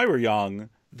you and I were young,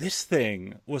 this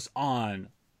thing was on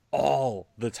all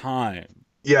the time.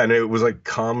 Yeah, and it was like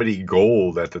comedy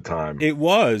gold at the time. It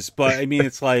was, but I mean,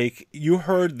 it's like you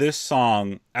heard this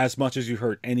song as much as you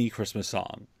heard any Christmas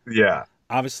song. Yeah.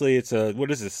 Obviously, it's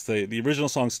what is this? The original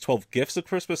song's 12 Gifts of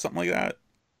Christmas, something like that.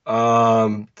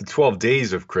 The 12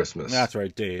 Days of Christmas. That's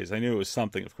right, Days. I knew it was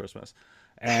something of Christmas.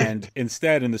 And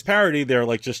instead, in this parody, they're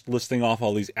like just listing off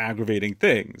all these aggravating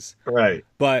things. Right.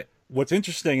 But what's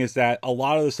interesting is that a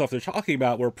lot of the stuff they're talking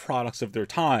about were products of their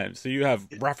time. So you have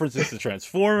references to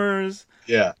Transformers,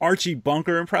 yeah, Archie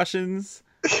Bunker impressions,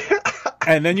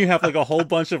 and then you have like a whole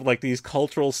bunch of like these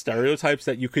cultural stereotypes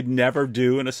that you could never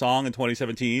do in a song in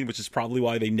 2017, which is probably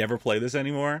why they never play this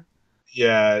anymore.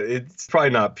 Yeah, it's probably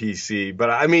not PC, but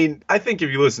I mean, I think if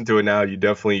you listen to it now, you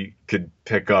definitely could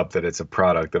pick up that it's a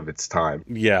product of its time.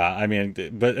 Yeah, I mean,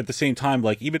 but at the same time,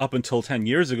 like even up until 10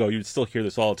 years ago, you'd still hear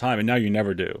this all the time, and now you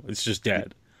never do. It's just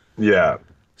dead. Yeah.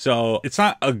 So it's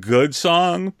not a good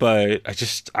song, but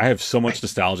I have so much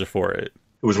nostalgia for it.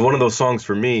 It was one of those songs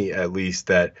for me, at least,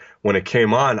 that when it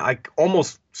came on, I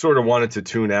almost sort of wanted to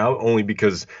tune out, only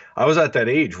because I was at that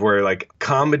age where like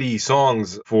comedy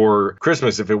songs for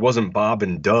Christmas, if it wasn't Bob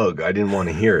and Doug, I didn't want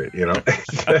to hear it, you know?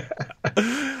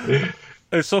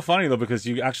 It's so funny though, because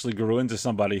you actually grew into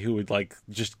somebody who would like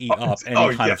just eat up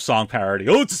any kind of song parody.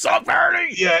 Oh, it's a song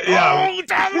parody! Yeah. Oh,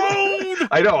 download!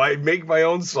 I know, I make my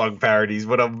own song parodies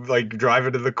when I'm like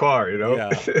driving in the car, you know?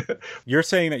 Yeah. You're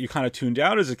saying that you kind of tuned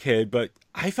out as a kid, but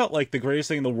I felt like the greatest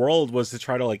thing in the world was to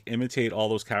try to like imitate all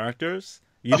those characters.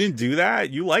 You didn't do that?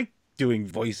 You like doing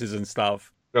voices and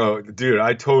stuff. Oh, dude,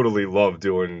 I totally love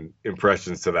doing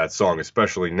impressions to that song,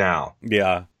 especially now.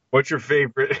 Yeah. What's your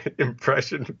favorite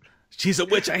impression? She's a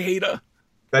witch, I hate her.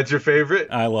 That's your favorite?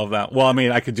 I love that. Well, I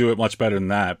mean, I could do it much better than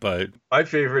that, but... My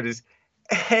favorite is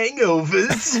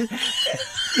Hangovers.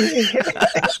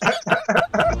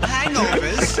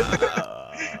 Hangovers?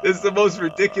 It's the most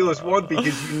ridiculous one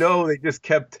because you know they just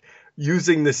kept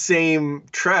using the same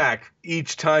track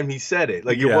each time he said it.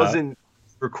 Like, it wasn't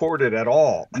recorded at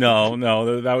all.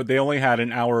 No, they only had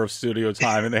an hour of studio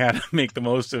time and they had to make the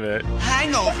most of it.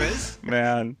 Hangovers?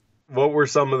 Man. What were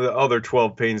some of the other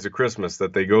 12 pains of Christmas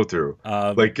that they go through?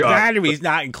 Like batteries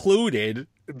not included.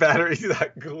 Batteries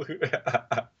not included.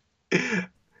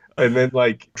 And then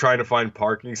like trying to find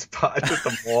parking spots at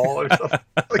the mall or something.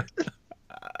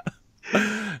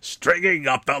 Stringing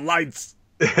up the lights.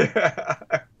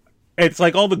 It's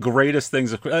like all the greatest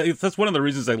things. That's one of the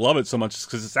reasons I love it so much, is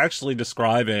because it's actually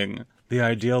describing the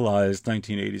idealized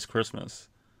 1980s Christmas.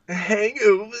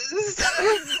 Hangovers.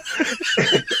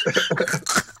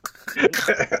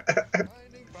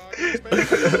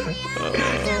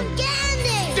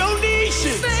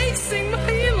 Donation! Facing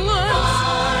my in-laws.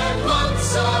 5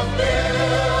 months of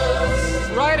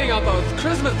bills. Writing on those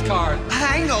Christmas cards.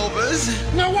 Hangovers?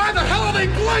 Now why the hell are they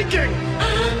blinking?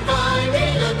 And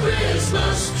finding a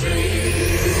Christmas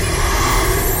tree.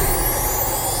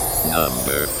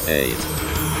 Number 8.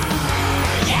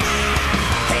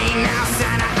 Hey now,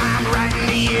 Santa, I'm writing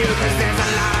to you, 'cause there's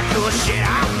a lot of cool shit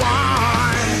I want.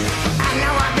 I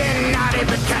know I've been naughty,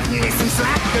 but cut me some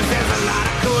slack, 'cause there's a lot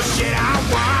of cool shit I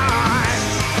want.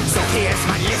 So here's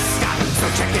my list, so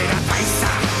check it out,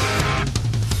 paisa.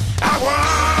 I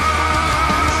want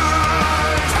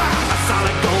a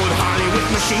solid gold Harley with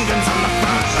machine guns on the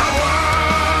front. I want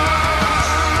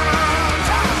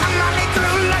a Motley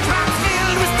Crue lunchbox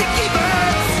filled with sticky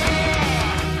birds.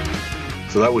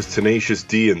 So that was Tenacious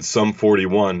D and Sum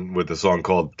 41 with a song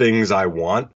called Things I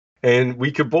Want. And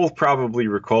we could both probably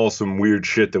recall some weird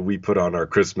shit that we put on our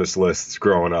Christmas lists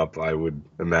growing up, I would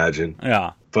imagine.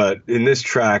 Yeah. But in this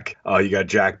track, you got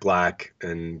Jack Black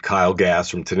and Kyle Gass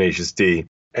from Tenacious D.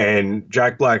 And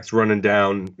Jack Black's running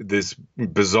down this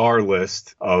bizarre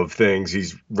list of things.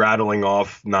 He's rattling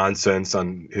off nonsense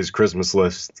on his Christmas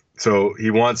list. So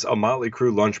he wants a Motley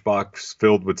Crue lunchbox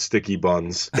filled with sticky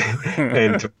buns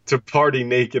and to party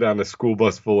naked on a school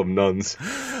bus full of nuns.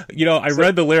 You know, I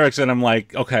read the lyrics and I'm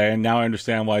like, okay, and now I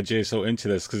understand why Jay's so into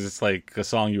this, because it's like a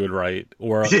song you would write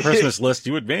or a Christmas list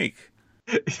you would make.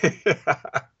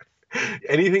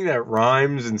 Anything that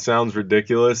rhymes and sounds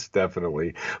ridiculous,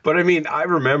 definitely. But I mean, I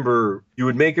remember you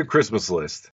would make a Christmas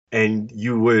list and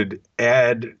you would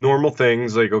add normal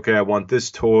things like, okay, I want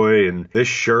this toy and this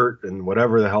shirt and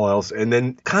whatever the hell else. And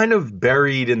then kind of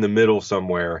buried in the middle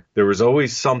somewhere, there was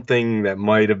always something that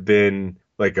might have been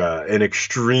like an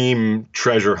extreme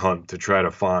treasure hunt to try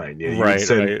to find. You know,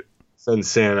 right. Send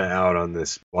Santa out on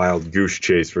this wild goose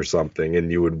chase for something,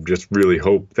 and you would just really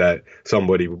hope that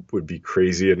somebody would be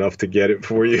crazy enough to get it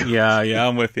for you. Yeah,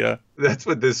 I'm with you. That's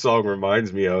what this song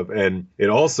reminds me of, and it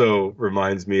also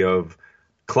reminds me of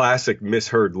classic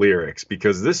misheard lyrics,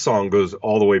 because this song goes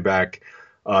all the way back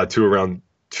to around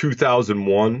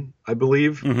 2001, I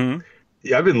believe. Mm-hmm.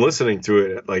 Yeah, I've been listening to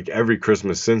it like every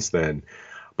Christmas since then.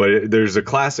 But there's a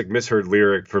classic misheard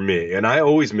lyric for me. And I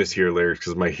always mishear lyrics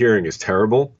because my hearing is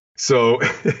terrible. So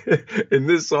in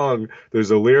this song, there's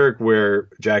a lyric where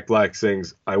Jack Black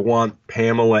sings, "I want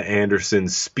Pamela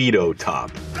Anderson's Speedo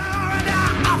top."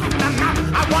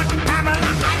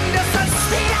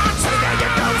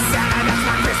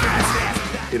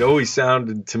 It always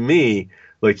sounded to me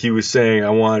like he was saying,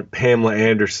 "I want Pamela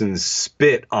Anderson's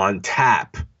spit on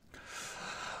tap."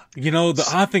 You know, the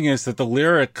odd thing is that the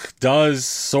lyric does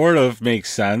sort of make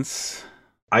sense.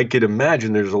 I could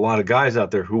imagine there's a lot of guys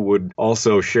out there who would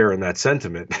also share in that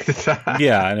sentiment.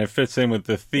 Yeah, and it fits in with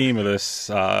the theme of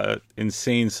this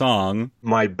insane song.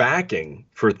 My backing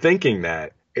for thinking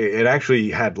that, it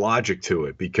actually had logic to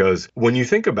it, because when you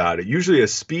think about it, usually a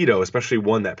Speedo, especially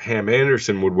one that Pam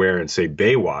Anderson would wear in, say,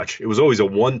 Baywatch, it was always a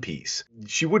one piece.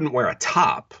 She wouldn't wear a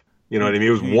top. You know what I mean?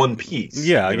 It was one piece.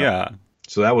 Yeah, you know? yeah.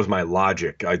 So that was my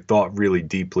logic. I thought really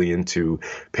deeply into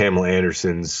Pamela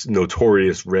Anderson's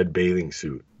notorious red bathing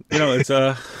suit. You know, it's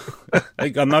I'm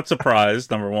not surprised,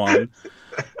 number one.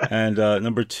 And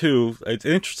number two, it's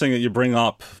interesting that you bring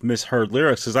up misheard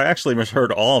lyrics, because I actually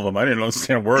misheard all of them. I didn't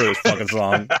understand a word of this fucking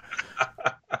song.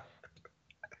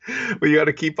 Well, you got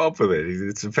to keep up with it.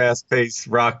 It's a fast-paced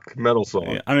rock metal song.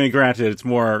 Yeah, I mean, granted, it's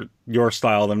more your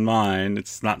style than mine.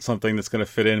 It's not something that's going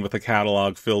to fit in with a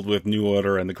catalog filled with New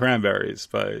Order and the Cranberries,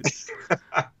 but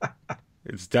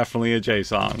it's definitely a J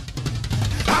song.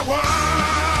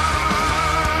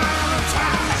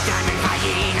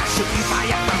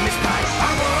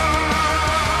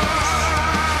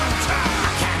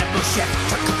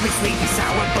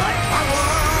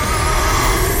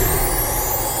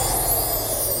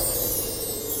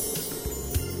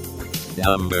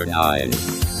 Number 9.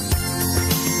 Think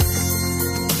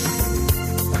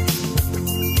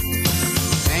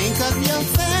of your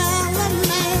fellow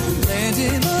man, lend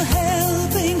him a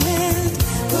helping hand,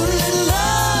 put a little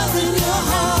love in your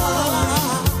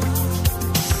heart.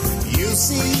 You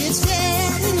see it's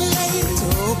getting late,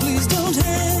 oh please don't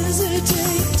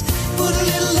hesitate, put a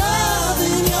little love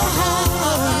in your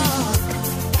heart,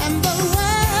 and the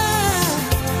world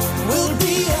will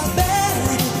be a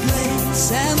better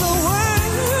place, and the world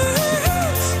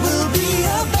will be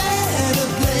a better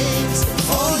place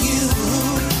for you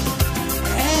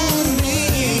and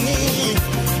me.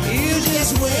 You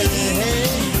just wait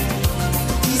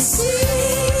to see.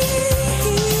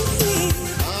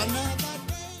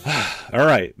 All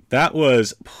right, that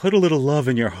was Put a Little Love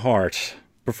in Your Heart,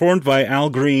 performed by Al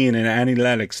Green and Annie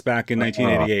Lennox back in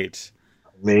 1988.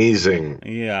 Amazing.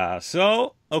 Yeah,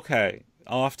 so, okay,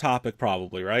 off topic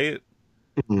probably, right?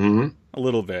 Mm-hmm. A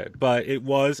little bit, but it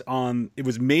was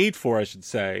made for, I should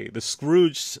say, the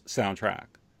Scrooge soundtrack.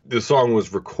 The song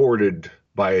was recorded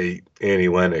by Annie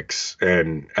Lennox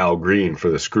and Al Green for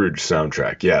the Scrooge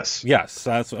soundtrack, yes. Yes,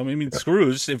 I mean,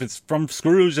 Scrooge, if it's from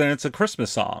Scrooge, then it's a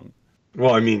Christmas song.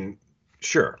 Well, I mean,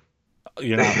 sure.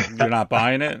 You're not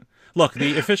buying it? Look,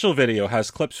 the official video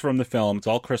has clips from the film. It's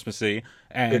all Christmassy.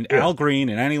 And Al Green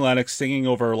and Annie Lennox singing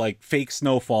over, like, fake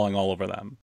snow falling all over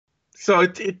them. So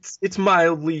it's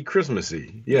mildly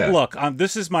Christmassy, yeah. Look,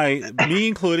 this is me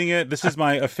including it, this is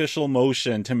my official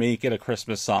motion to make it a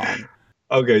Christmas song.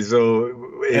 Okay, so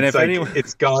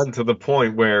it's gone to the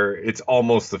point where it's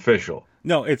almost official.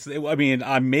 No,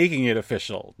 I'm making it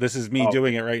official. This is me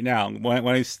doing it right now. When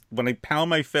I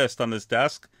pound my fist on this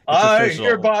desk, it's official.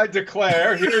 Hereby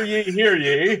declare, hear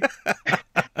ye.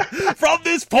 From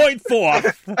this point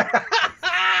forth,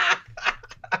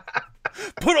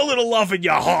 Put a Little Love in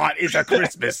Your Heart is a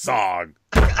Christmas song.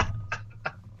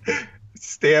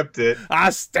 Stamped it.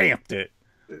 I stamped it.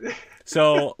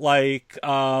 So, like,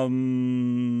 yeah,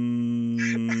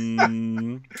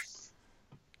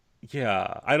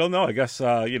 I don't know. I guess,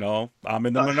 I'm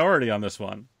in the minority on this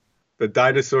one. The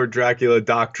Dinosaur Dracula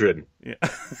Doctrine. Yeah.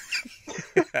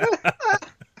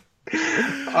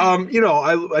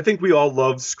 I think we all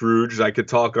loved Scrooge. I could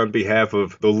talk on behalf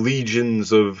of the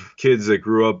legions of kids that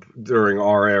grew up during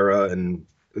our era, and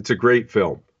it's a great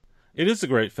film. It is a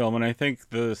great film, and I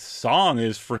think the song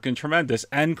is freaking tremendous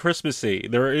and Christmassy.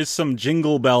 There is some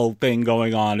jingle bell thing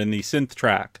going on in the synth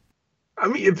track. I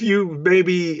mean, if you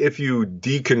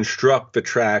deconstruct the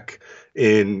track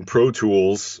in Pro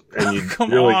Tools and you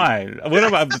come on, what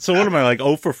am I like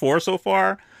 0 for 4 so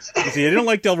far? See, you didn't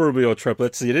like Del Rubio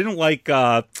triplets. You didn't like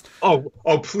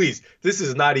please, this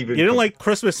is not even. You didn't like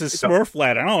Christmas is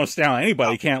Smurfland. I don't understand how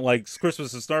anybody can't like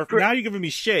Christmas is Smurfland. Now you're giving me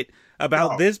shit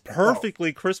about this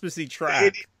perfectly Christmassy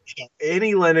track.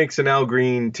 Annie Lennox and Al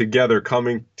Green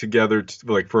coming together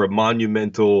for a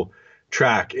monumental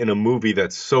track in a movie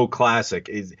that's so classic.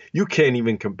 You can't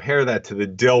even compare that to the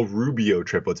Del Rubio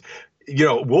triplets. You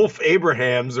know, Wolf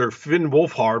Abrahams or Finn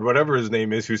Wolfhard, whatever his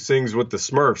name is, who sings with the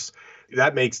Smurfs,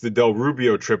 that makes the Del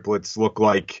Rubio triplets look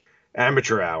like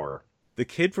amateur hour. The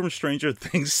kid from Stranger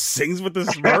Things sings with the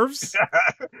Smurfs?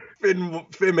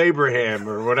 Finn Abraham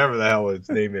or whatever the hell his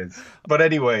name is. But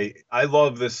anyway, I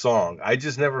love this song. I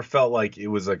just never felt like it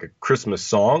was like a Christmas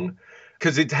song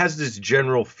because it has this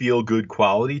general feel-good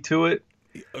quality to it.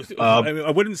 I mean,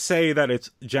 I wouldn't say that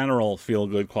it's general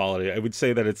feel-good quality. I would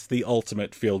say that it's the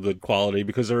ultimate feel-good quality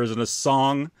because there isn't a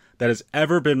song that has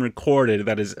ever been recorded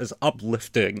that is as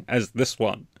uplifting as this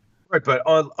one. Right, but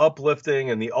on uplifting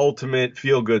and the ultimate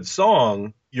feel-good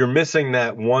song, you're missing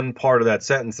that one part of that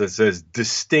sentence that says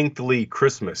distinctly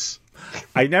Christmas.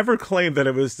 I never claimed that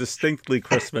it was distinctly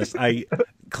Christmas. I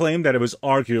claimed that it was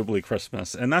arguably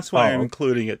Christmas, and that's why I'm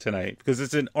including it tonight, because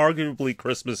it's an arguably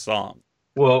Christmas song.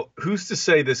 Well, who's to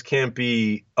say this can't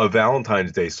be a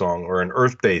Valentine's Day song or an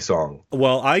Earth Day song?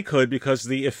 Well, I could, because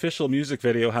the official music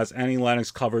video has Annie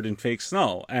Lennox covered in fake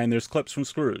snow, and there's clips from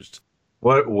Scrooged.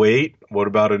 What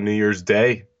about a New Year's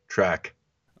Day track?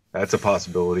 That's a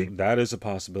possibility. That is a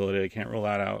possibility. I can't rule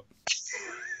that out.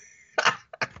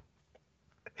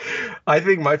 I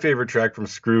think my favorite track from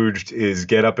Scrooged is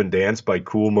Get Up and Dance by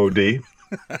Kool Moe Dee.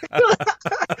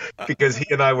 Because he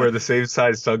and I wear the same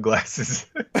size sunglasses.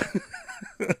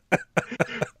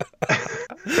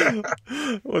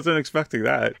 Wasn't expecting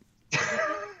that.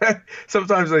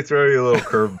 Sometimes I throw you a little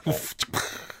curveball.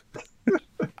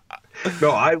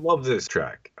 No, I love this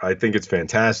track. I think it's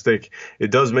fantastic. It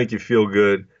does make you feel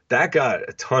good. That got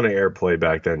a ton of airplay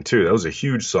back then, too. That was a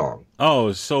huge song. Oh, it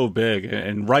was so big,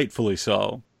 and rightfully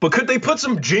so. But could they put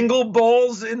some jingle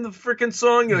balls in the freaking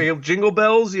song? You know, jingle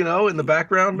bells, you know, in the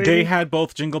background, maybe? They had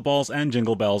both jingle balls and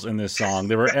jingle bells in this song.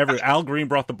 They were Al Green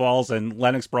brought the balls, and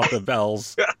Lennox brought the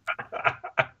bells.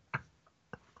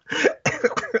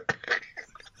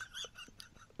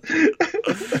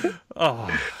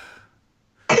 Oh.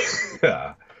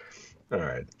 Yeah. All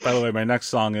right. By the way, my next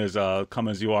song is Come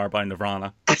As You Are by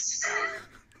Nirvana.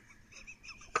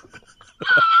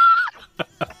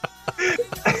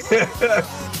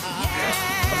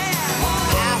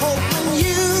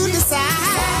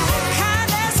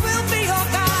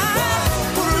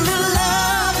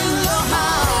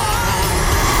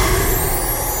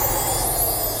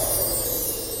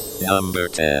 Number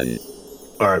 10.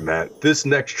 All right, Matt. This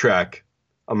next track,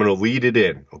 I'm going to lead it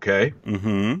in, okay?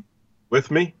 Mm-hmm.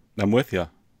 With me? I'm with you.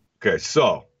 Okay,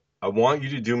 so I want you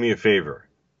to do me a favor.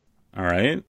 All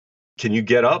right. Can you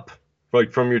get up,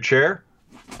 like, from your chair?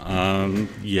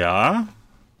 Yeah.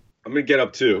 I'm going to get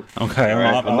up, too. Okay,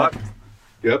 I'm up.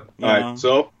 Yep. Yeah. All right,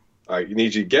 so, you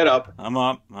need you to get up. I'm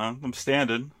up. I'm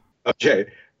standing.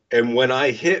 Okay, and when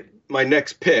I hit my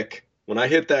next pick, when I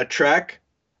hit that track,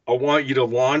 I want you to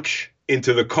launch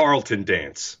into the Carlton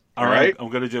dance. All right? I'm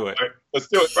going to do it. All right, let's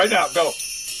do it right now. Go.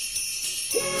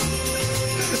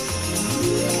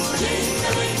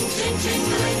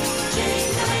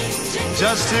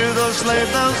 Just hear those sleigh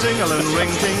bells jingling, ring,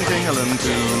 ting, tingling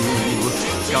too.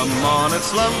 Come on,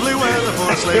 it's lovely weather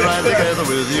for a sleigh ride together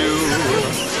with you.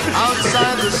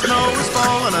 Outside the snow is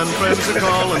falling and friends are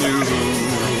calling you.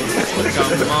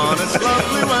 Come on, it's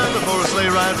lovely weather for a sleigh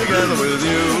ride together with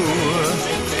you.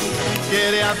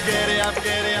 Giddy up, giddy up,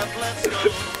 giddy up, let's go.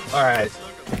 All right.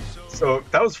 So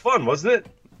that was fun, wasn't it?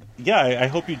 Yeah, I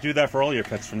hope you do that for all your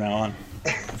pets from now on.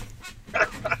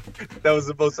 That was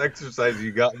the most exercise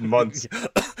you got in months.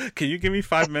 Can you give me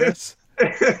 5 minutes?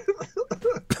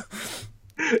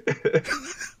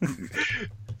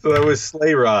 So that was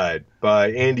Sleigh Ride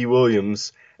by Andy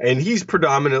Williams. And he's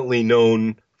predominantly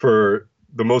known for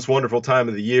The Most Wonderful Time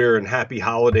of the Year and Happy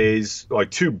Holidays, like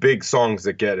two big songs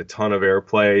that get a ton of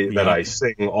airplay that I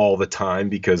sing all the time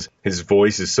because his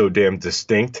voice is so damn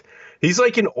distinct. He's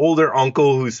like an older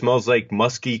uncle who smells like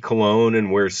musky cologne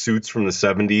and wears suits from the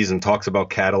 70s and talks about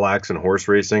Cadillacs and horse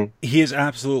racing. He is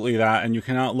absolutely that, and you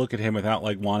cannot look at him without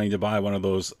like wanting to buy one of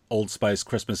those Old Spice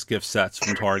Christmas gift sets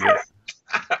from Target.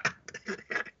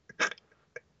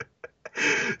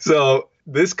 So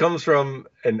this comes from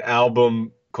an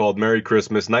album called Merry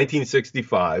Christmas,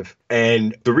 1965.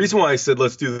 And the reason why I said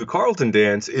let's do the Carlton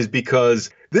dance is because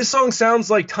this song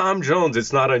sounds like Tom Jones.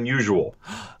 It's not unusual.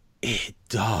 It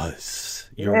does.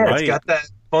 You're right. It's got that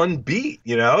fun beat,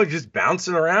 you know, just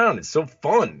bouncing around. It's so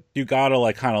fun. You gotta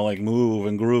like kind of like move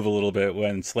and groove a little bit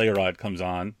when Sleigh Ride comes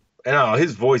on. And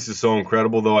his voice is so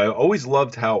incredible, though. I always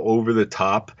loved how over the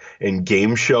top and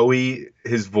game showy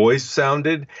his voice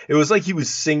sounded. It was like he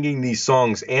was singing these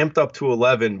songs amped up to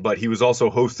 11, but he was also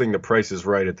hosting The Price is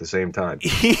Right at the same time.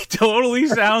 He totally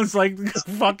sounds like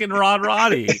fucking Rod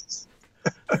Roddy.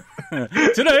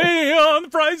 Today on The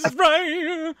Price is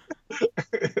Right.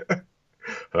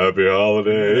 Happy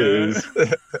holidays.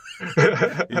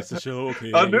 It's a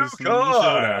showcase. A new car.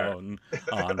 Showdown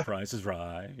on Price is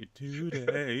Right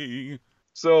today.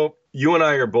 So you and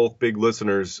I are both big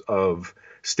listeners of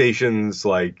stations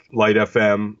like Light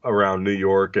FM around New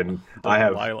York, and I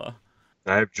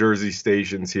have Jersey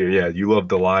stations here. Yeah, you love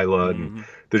Delilah. And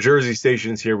the Jersey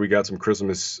stations here, we got some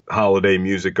Christmas holiday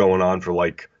music going on for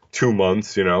like 2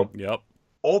 months, you know? Yep.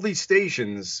 All these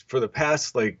stations for the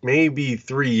past like maybe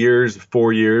 3 years,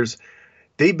 4 years,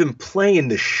 they've been playing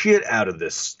the shit out of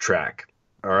this track.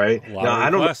 All right. Now I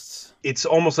don't. It's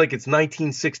almost like it's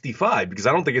 1965 because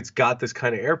I don't think it's got this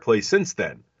kind of airplay since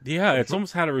then. Yeah, it's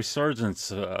almost had a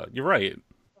resurgence. You're right.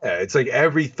 Yeah, it's like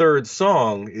every third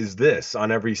song is this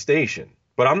on every station.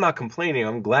 But I'm not complaining.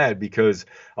 I'm glad because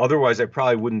otherwise I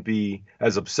probably wouldn't be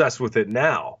as obsessed with it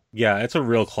now. Yeah, it's a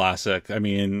real classic. I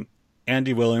mean,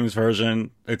 Andy Williams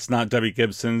version. It's not Debbie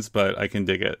Gibson's, but I can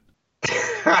dig it.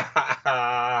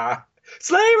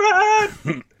 Sleigh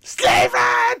Ride! Sleigh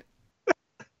Ride!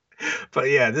 But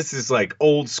yeah, this is like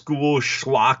old school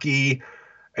schlocky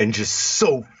and just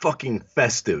so fucking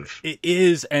festive. It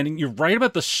is, and you're right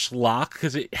about the schlock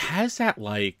because it has that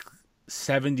like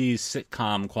 70s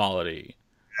sitcom quality.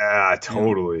 Yeah,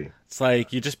 totally. It's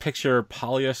like you just picture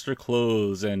polyester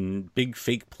clothes and big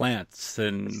fake plants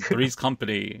and Three's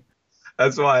Company.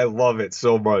 That's why I love it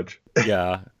so much.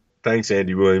 Yeah. Thanks,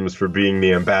 Andy Williams, for being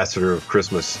the ambassador of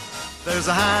Christmas. There's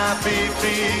a happy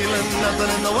feeling nothing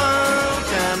in the world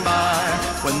can buy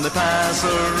when they pass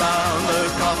around the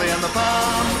coffee and the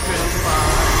pumpkin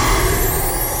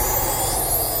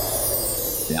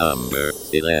pie. Number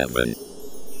 11.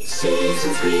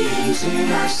 Season breeze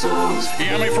in our souls.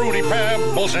 Yummy fruity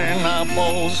pebbles in our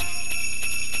bowls.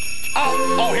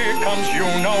 Oh, here comes you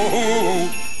know who.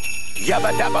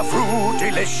 Yabba dabba fruit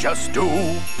delicious stew.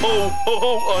 Oh,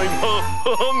 I'm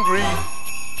hungry.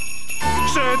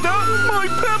 Santa, my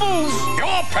pebbles!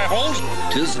 Your pebbles?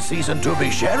 'Tis the season to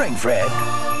be sharing, Fred.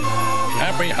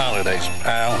 Happy holidays,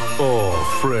 pal.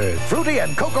 Oh, Fred. Fruity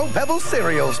and Cocoa Pebbles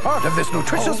cereals, part of this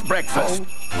nutritious breakfast.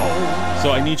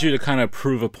 So I need you to kind of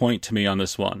prove a point to me on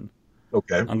this one.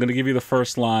 Okay. I'm going to give you the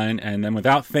first line, and then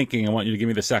without thinking, I want you to give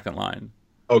me the second line.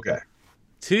 Okay.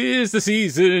 'Tis the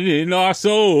season in our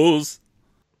souls.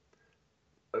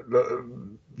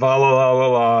 La la la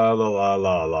la la la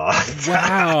la la.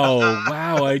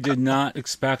 Wow, I did not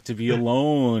expect to be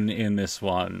alone in this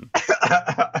one.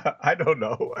 I don't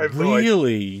know.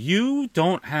 Really? You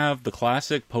don't have the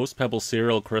classic Post Pebble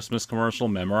cereal Christmas commercial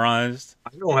memorized? I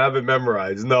don't have it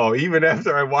memorized, no, even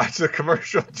after I watched the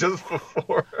commercial just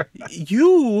before.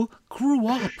 You grew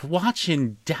up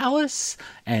watching Dallas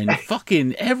and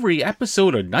fucking every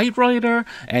episode of Knight Rider,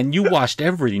 and you watched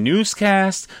every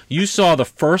newscast. You saw the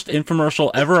first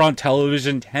infomercial ever on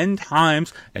television 10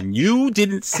 times, and you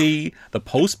didn't see the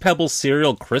Post Pebble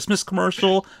cereal Christmas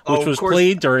commercial, which was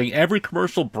played during every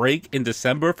commercial break in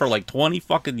December for like 20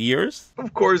 fucking years?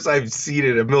 Of course I've seen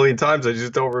it a million times, I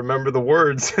just don't remember the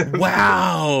words.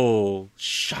 Wow!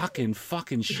 Shocking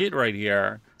fucking shit right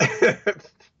here.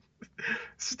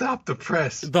 Stop the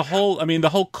press. The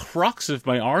whole crux of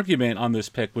my argument on this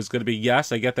pick was going to be,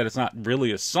 yes, I get that it's not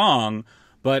really a song,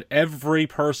 but every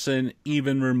person,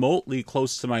 even remotely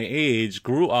close to my age,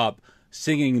 grew up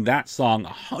singing that song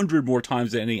 100 more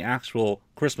times than any actual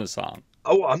Christmas song.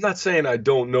 Oh, I'm not saying I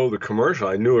don't know the commercial.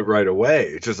 I knew it right away.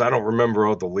 It's just I don't remember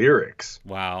all the lyrics.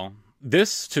 Wow.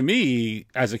 This, to me,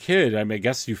 as a kid, I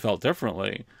guess you felt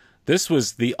differently. This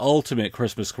was the ultimate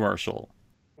Christmas commercial.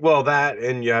 Well, that,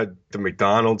 and you had the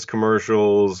McDonald's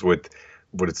commercials with,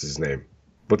 what is his name?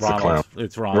 What's Ronald. the clown?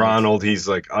 It's Ronald. Ronald, he's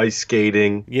like ice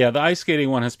skating. Yeah, the ice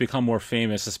skating one has become more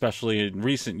famous, especially in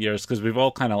recent years, because we've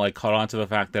all kind of like caught on to the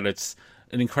fact that it's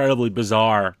an incredibly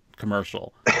bizarre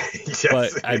commercial. Yes.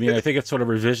 But I think it's sort of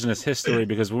revisionist history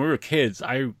because when we were kids,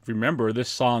 I remember this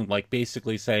song like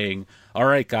basically saying, all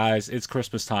right, guys, it's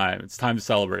Christmas time. It's time to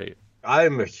celebrate.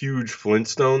 I'm a huge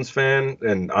Flintstones fan,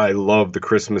 and I love the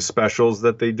Christmas specials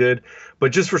that they did.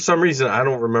 But just for some reason, I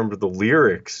don't remember the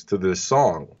lyrics to this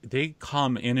song. They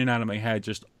come in and out of my head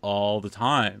just all the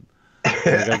time.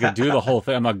 Like, I could do the whole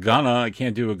thing. I'm not gonna. I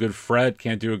can't do a good Fred.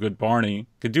 Can't do a good Barney.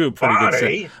 Could do a pretty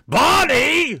good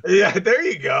Barney. Yeah, there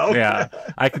you go. Yeah,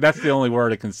 that's the only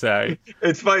word I can say.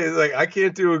 It's funny. It's like I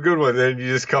can't do a good one. Then you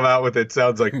just come out with it.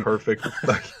 Sounds like perfect.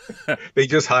 Like they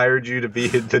just hired you to be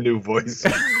the new voice,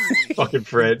 fucking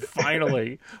Fred.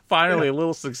 Finally, a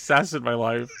little success in my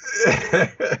life.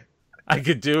 I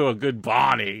could do a good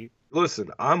Bonnie.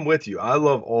 Listen, I'm with you. I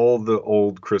love all the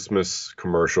old Christmas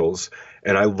commercials,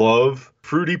 and I love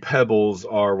Fruity Pebbles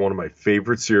are one of my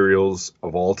favorite cereals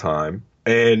of all time.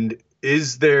 And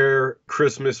is there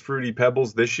Christmas Fruity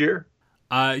Pebbles this year?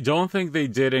 I don't think they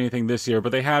did anything this year,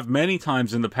 but they have many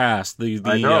times in the past.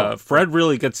 I know. Fred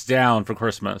really gets down for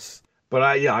Christmas. But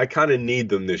I kind of need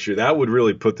them this year. That would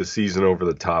really put the season over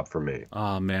the top for me.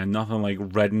 Oh, man, nothing like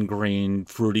red and green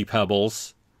Fruity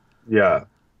Pebbles. Yeah.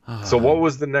 So what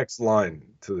was the next line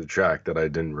to the track that I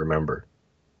didn't remember?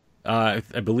 I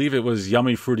believe it was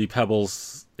Yummy Fruity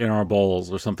Pebbles in our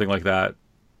bowls or something like that.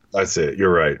 That's it.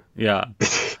 You're right. Yeah.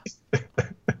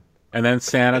 And then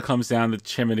Santa comes down the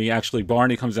chimney. Actually,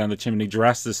 Barney comes down the chimney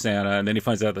dressed as Santa, and then he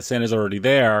finds out that Santa's already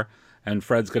there, and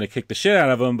Fred's going to kick the shit out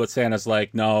of him, but Santa's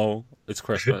like, no, it's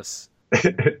Christmas.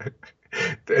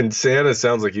 And Santa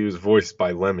sounds like he was voiced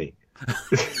by Lemmy.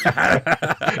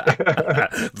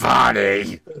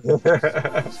 Barney!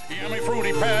 Yummy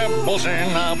Fruity Pebbles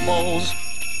in our bowls.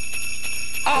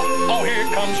 Oh, here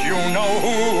comes you know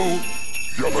who.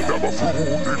 Yabba dabba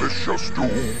fruit, delicious too.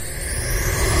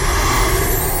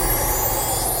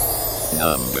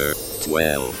 Number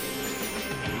 12.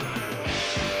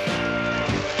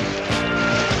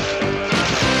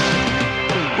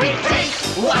 We take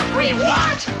what we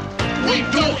want. We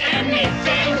do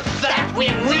anything that we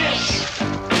wish.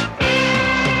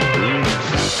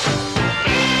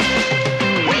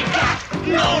 We got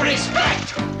no respect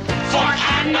for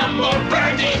animal,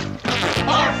 birdie,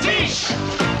 or fish.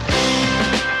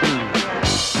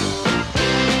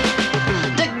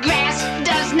 The grass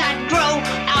does not grow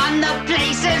on the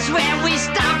places where we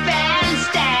stop and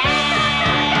stand.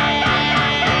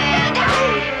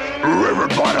 River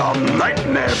Bottom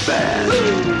Nightmare Band.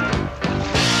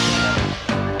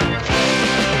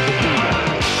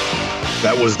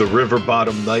 That was the River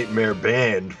Bottom Nightmare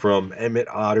Band from Emmett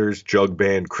Otter's Jug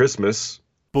Band Christmas.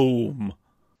 Boom.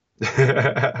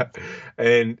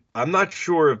 And I'm not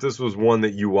sure if this was one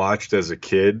that you watched as a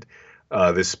kid,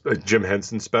 this Jim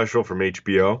Henson special from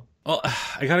HBO. Well,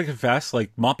 I gotta confess,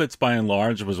 like, Muppets by and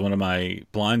large was one of my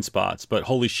blind spots, but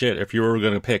holy shit, if you were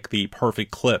gonna pick the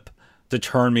perfect clip to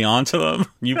turn me on to them,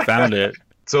 you found it.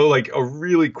 So, like, a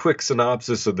really quick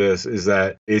synopsis of this is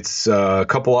that it's a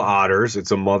couple of otters.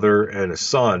 It's a mother and a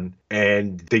son,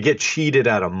 and they get cheated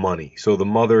out of money. So the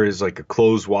mother is like a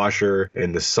clothes washer,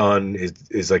 and the son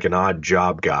is like an odd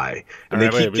job guy. And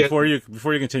before you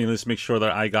continue, let's make sure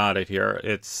that I got it here.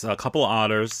 It's a couple of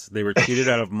otters. They were cheated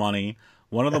out of money.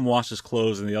 One of them washes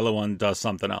clothes, and the other one does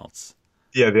something else.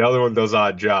 Yeah, the other one does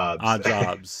odd jobs. Odd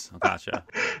jobs. Gotcha.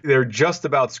 They're just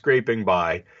about scraping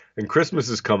by. And Christmas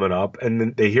is coming up, and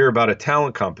then they hear about a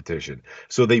talent competition.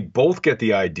 So they both get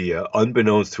the idea,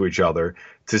 unbeknownst to each other,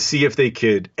 to see if they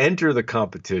could enter the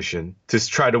competition to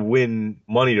try to win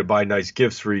money to buy nice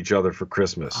gifts for each other for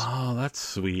Christmas. Oh, that's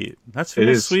sweet. That's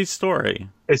a sweet story.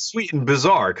 It's sweet and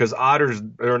bizarre because otters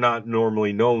are not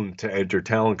normally known to enter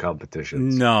talent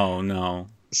competitions. No.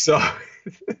 So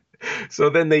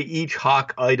then they each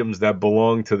hawk items that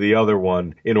belong to the other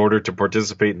one in order to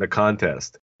participate in the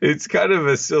contest. It's kind of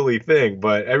a silly thing,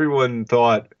 but everyone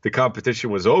thought the competition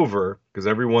was over because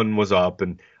everyone was up.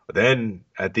 And then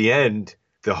at the end,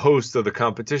 the host of the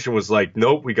competition was like,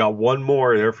 nope, we got one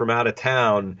more. They're from out of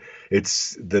town.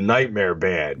 It's the Nightmare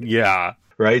Band. Yeah.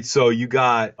 Right? So you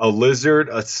got a lizard,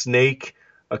 a snake,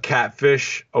 a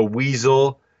catfish, a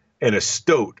weasel, and a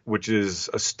stoat,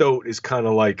 a stoat is kind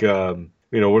of like, what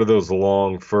are those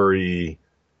long furry,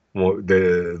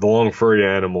 the long furry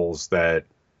animals that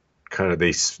kind of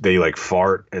they like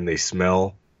fart and they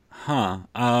smell? Huh.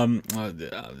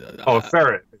 A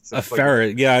ferret. A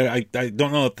ferret. Yeah, I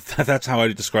don't know if that's how I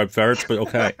describe ferrets, but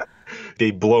okay.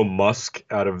 They blow musk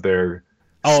out of their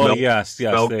yes.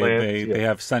 They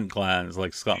have scent glands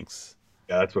like skunks.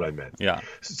 Yeah, that's what I meant. Yeah.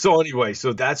 So anyway,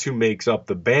 that's who makes up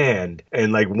the band.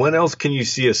 And like, when else can you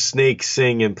see a snake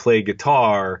sing and play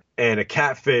guitar? And a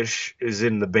catfish is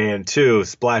in the band too,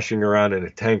 splashing around in a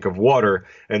tank of water.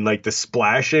 And like, the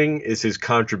splashing is his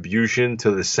contribution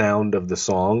to the sound of the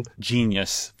song.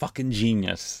 Genius. Fucking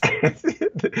genius.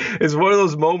 It's one of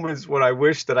those moments when I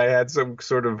wish that I had some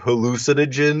sort of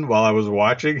hallucinogen while I was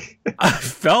watching. I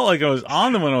felt like I was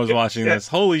on them when I was watching this.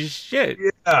 Holy shit.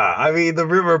 I mean, the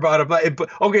river bottom. But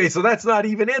okay, so that's not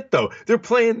even it though. They're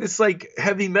playing this like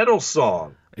heavy metal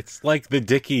song. It's like the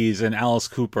Dickies and Alice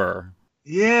Cooper.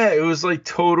 Yeah, it was like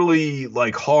totally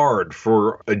like hard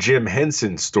for a Jim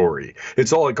Henson story.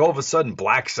 It's all like all of a sudden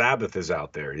Black Sabbath is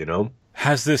out there, you know?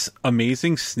 Has this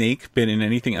amazing snake been in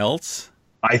anything else?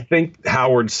 I think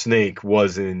Howard Snake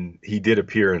he did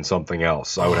appear in something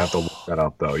else. I would have to look that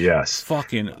up though. Yes.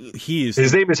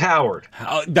 His name is Howard.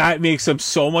 That makes him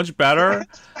so much better.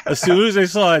 As soon as I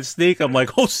saw that snake, I'm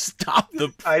like, oh, stop the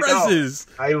presses.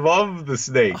 I love the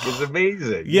snake. It's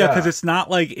amazing. Yeah, because it's not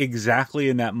like exactly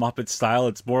in that Muppet style.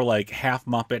 It's more like half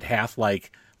Muppet, half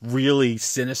like really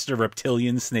sinister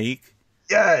reptilian snake.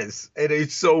 Yes, and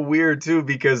it's so weird too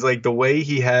because like the way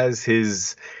he has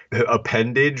his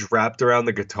appendage wrapped around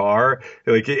the guitar,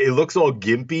 like it looks all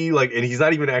gimpy, like, and he's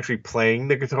not even actually playing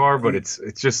the guitar, but it's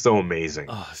just so amazing.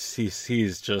 Oh, he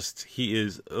is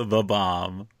the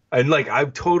bomb. And like I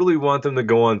totally want them to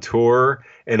go on tour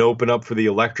and open up for the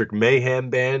Electric Mayhem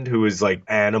Band, who is like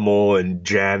Animal and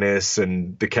Janice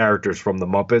and the characters from the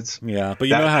Muppets. Yeah, but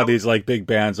you know how these like big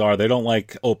bands are. They don't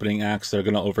like opening acts. They're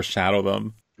going to overshadow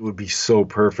them. It would be so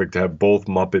perfect to have both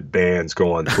Muppet bands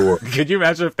go on tour. Could you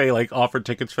imagine if they like offered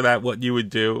tickets for that? What you would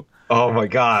do? Oh my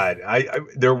God!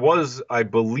 There was, I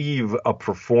believe, a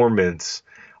performance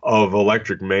of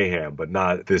Electric Mayhem, but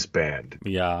not this band.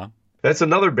 Yeah, that's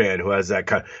another band who has that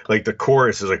kind. Like the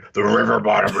chorus is like the River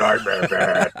Bottom Nightmare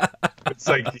Band. It's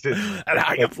like and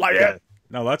how you play it.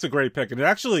 No, that's a great pick, and it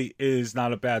actually is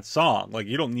not a bad song. Like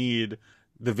you don't need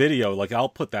the video. Like I'll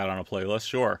put that on a playlist.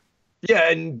 Sure.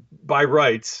 Yeah, and by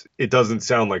rights, it doesn't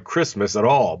sound like Christmas at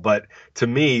all. But to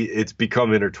me, it's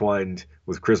become intertwined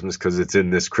with Christmas because it's in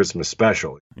this Christmas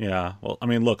special. Yeah, well, I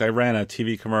mean, look, I ran a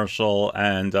TV commercial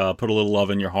and put a little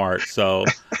love in your heart, so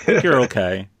I think you're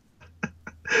okay.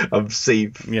 I'm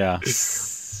safe. Yeah.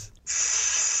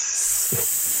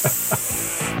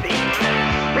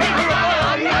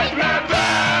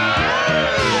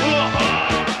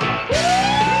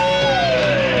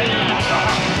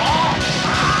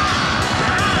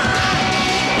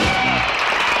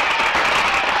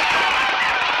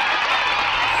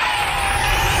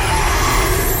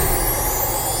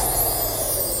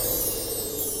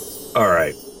 All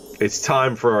right. It's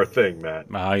time for our thing, Matt.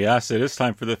 Yes, it is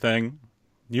time for the thing.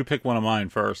 You pick one of mine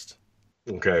first.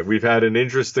 Okay. We've had an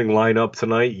interesting lineup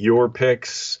tonight. Your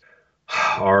picks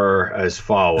are as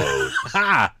follows.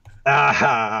 All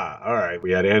right.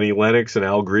 We had Annie Lennox and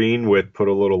Al Green with Put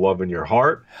a Little Love in Your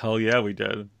Heart. Hell yeah, we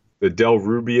did. The Del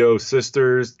Rubio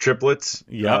sisters, triplets.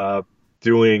 Yep.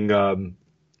 Doing,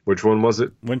 which one was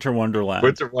it? Winter Wonderland.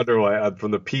 Winter Wonderland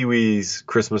from the Pee-wee's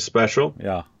Christmas special.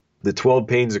 Yeah. The 12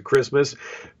 Pains of Christmas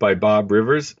by Bob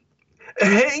Rivers.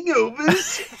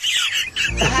 Hangovers.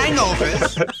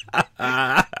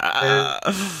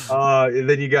 And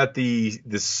then you got the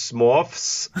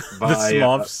Smurfs by the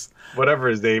Smurfs. Whatever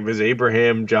his name is,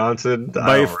 Abraham Johnson.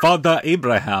 By Father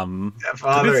Abraham.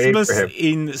 Father Christmas Abraham.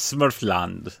 in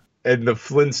Smurfland. And the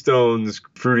Flintstones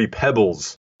Fruity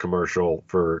Pebbles commercial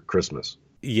for Christmas.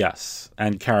 Yes,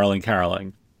 and Caroling.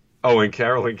 Oh, and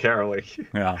Caroling.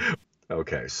 Yeah.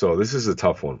 Okay, so this is a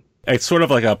tough one. It's sort of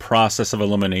like a process of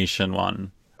elimination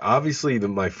one. Obviously,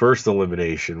 my first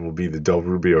elimination will be the Del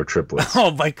Rubio triplets.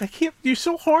 Oh, Mike, I can't. You're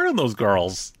so hard on those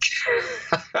girls.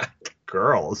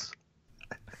 Girls?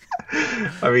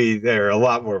 I mean, they're a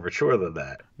lot more mature than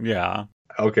that. Yeah.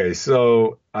 Okay,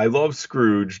 so I love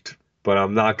Scrooged, but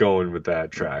I'm not going with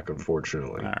that track,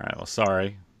 unfortunately. All right, well,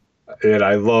 sorry. And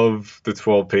I love the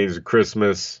 12 Pains of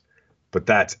Christmas, but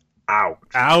that's out.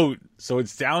 So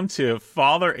it's down to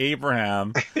Father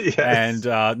Abraham Yes. and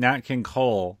Nat King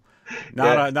Cole.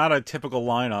 Not a typical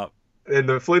lineup. And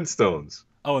the Flintstones.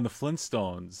 Oh, and the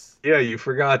Flintstones. Yeah, you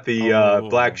forgot the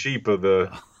black sheep of the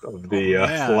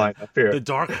lineup here. The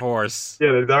dark horse.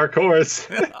 Yeah, the dark horse.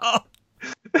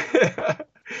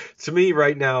 To me,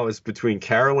 right now, it's between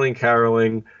Caroling,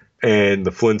 and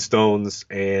the Flintstones,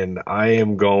 and I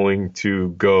am going to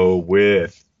go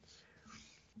with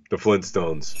the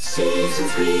Flintstones. Season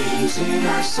 3's in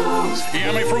our souls.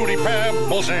 Yummy fruity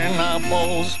pebbles in our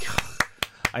bowls.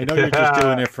 I know you're just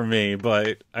doing it for me,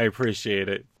 but I appreciate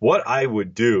it. What I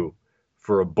would do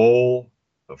for a bowl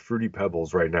of Fruity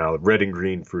Pebbles right now, red and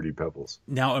green Fruity Pebbles.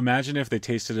 Now imagine if they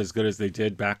tasted as good as they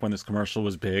did back when this commercial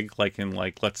was big, like in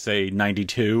let's say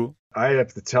 92. I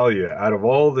have to tell you, out of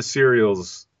all the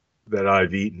cereals that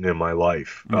I've eaten in my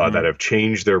life that have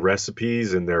changed their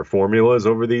recipes and their formulas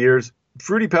over the years,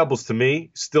 Fruity Pebbles to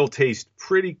me still taste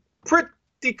pretty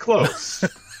close.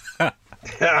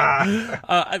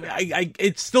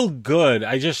 It's still good.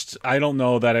 I don't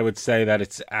know that I would say that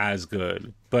it's as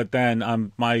good. But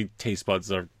then my taste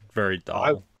buds are very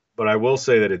dull. But I will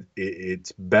say that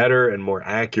it's better and more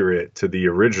accurate to the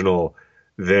original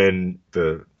than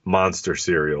the monster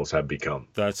cereals have become.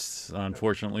 That's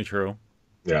unfortunately true.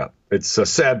 Yeah, it's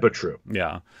sad but true.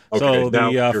 Yeah. Okay, so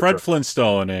the Fred turn.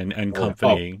 Flintstone and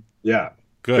company. Oh, yeah.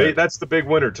 Good. That's the big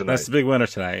winner tonight. That's the big winner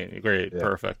tonight. Great. Yeah.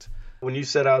 Perfect. When you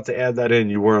set out to add that in,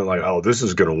 you weren't like, oh, this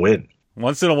is going to win.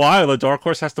 Once in a while, the Dark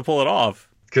Horse has to pull it off.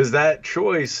 Because that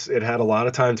choice, it had a lot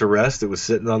of time to rest. It was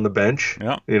sitting on the bench.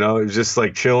 Yeah. You know, it was just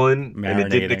like chilling. Marinating. And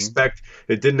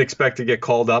it didn't expect to get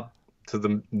called up to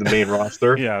the main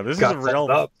roster. Yeah, this is a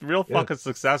real fucking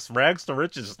success, rags to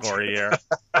riches story here.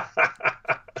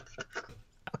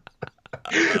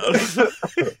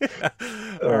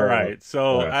 All right.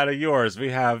 So out of yours, we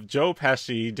have Joe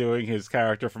Pesci doing his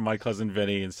character from My Cousin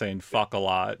Vinny and saying fuck a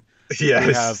lot. Yes.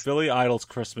 We have Billy Idol's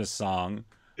Christmas song.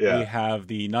 Yeah. We have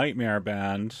the Nightmare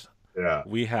Band. Yeah.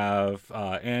 We have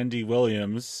Andy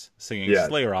Williams singing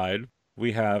Sleigh Ride.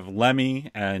 We have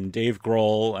Lemmy and Dave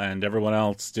Grohl and everyone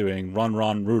else doing Run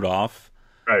Run Rudolph.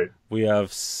 Right. We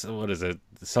have, what is it?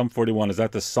 Sum 41. Is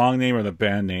that the song name or the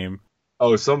band name?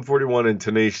 Oh, Sum 41 and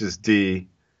Tenacious D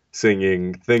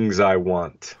singing Things I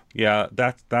Want. Yeah,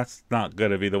 that's not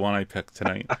going to be the one I picked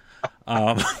tonight.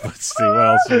 Let's see, what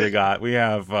else do we got? We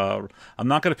have, I'm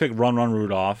not going to pick Run Run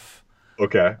Rudolph.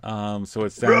 Okay. So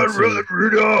it's down Run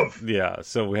Rudolph! Yeah,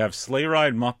 so we have Sleigh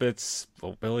Ride, Muppets,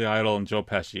 Billy Idol, and Joe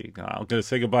Pesci. I'm going to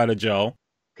say goodbye to Joe.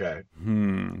 Okay.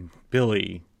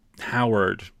 Billy,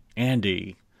 Howard,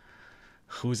 Andy.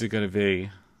 Who's it going to be?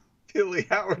 Billy,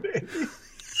 Howard, Andy.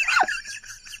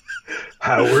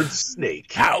 Howard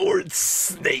Snake. Howard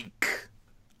Snake.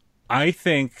 I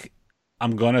think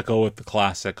I'm going to go with the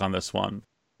classic on this one.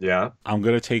 Yeah? I'm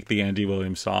going to take the Andy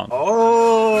Williams song.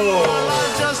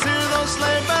 Oh! Just hear those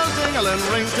sleigh bells jingling,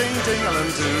 ring, ting,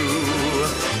 tingling too.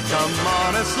 Come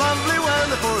on, it's lovely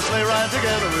weather for a sleigh ride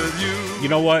together with you. You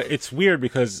know what? It's weird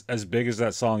because as big as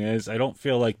that song is, I don't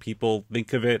feel like people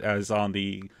think of it as on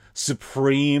the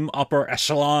supreme upper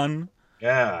echelon.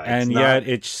 Yeah. And yet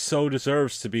it so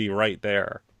deserves to be right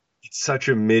there. It's such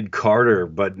a mid-Carter,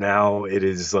 but now it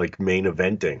is like main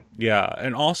eventing. Yeah,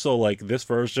 and also like this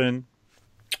version,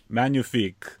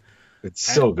 magnifique. It's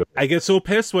so good. I get so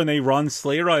pissed when they run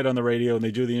Sleigh Ride on the radio and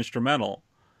they do the instrumental.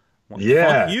 Like,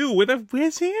 yeah. Fuck you.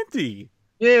 Where's Andy?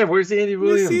 Yeah, where's Andy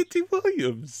Williams? Where's Andy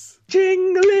Williams?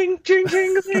 Jingling,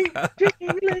 jingling,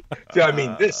 jingling. Yeah, I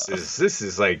mean, this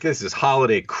is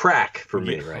holiday crack for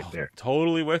me right there.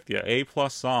 Totally with you. A+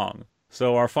 song.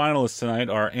 So our finalists tonight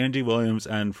are Andy Williams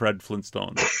and Fred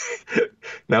Flintstone.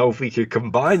 Now, if we could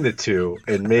combine the two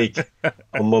and make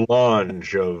a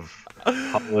melange of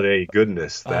holiday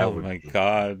goodness, that would be...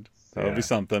 God. That would be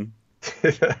something.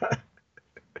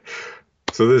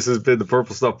 So this has been the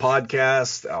Purple Stuff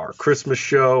Podcast, our Christmas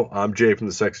show. I'm Jay from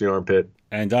the Sexy Armpit.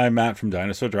 And I'm Matt from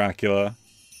Dinosaur Dracula.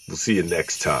 We'll see you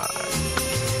next time.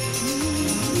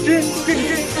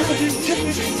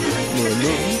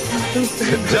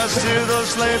 Just hear those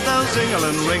sleigh bells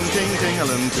jingling, ring, ting,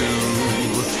 tingling too.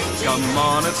 Come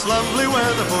on, it's lovely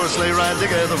weather for a sleigh ride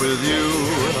together with you.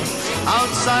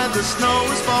 Outside the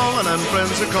snow is falling and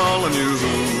friends are calling you.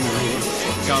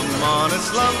 Come on,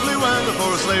 it's lovely weather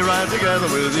for a sleigh ride together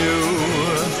with you.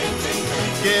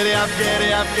 Giddy up,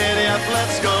 giddy up, giddy up,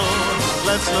 let's go.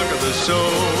 Let's look at the show.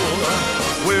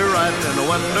 We're riding in a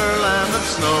wonderland of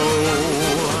snow.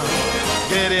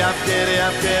 Giddy up, giddy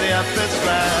up, giddy up, it's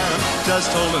grand, just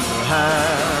holding your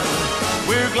hand.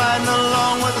 We're gliding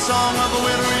along with the song of a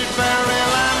wintry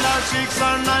fairyland. Our cheeks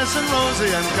are nice and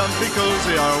rosy and comfy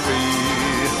cozy are we.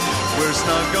 We're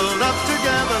snuggled up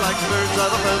together like birds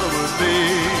of a feather would be.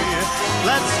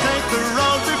 Let's take the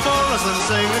road before us and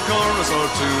sing a chorus or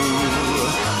two.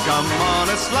 Come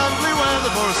on, it's lovely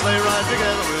weather for a sleigh ride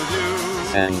together with you.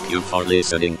 Thank you for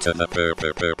listening to the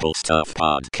Purple Stuff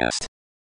Podcast.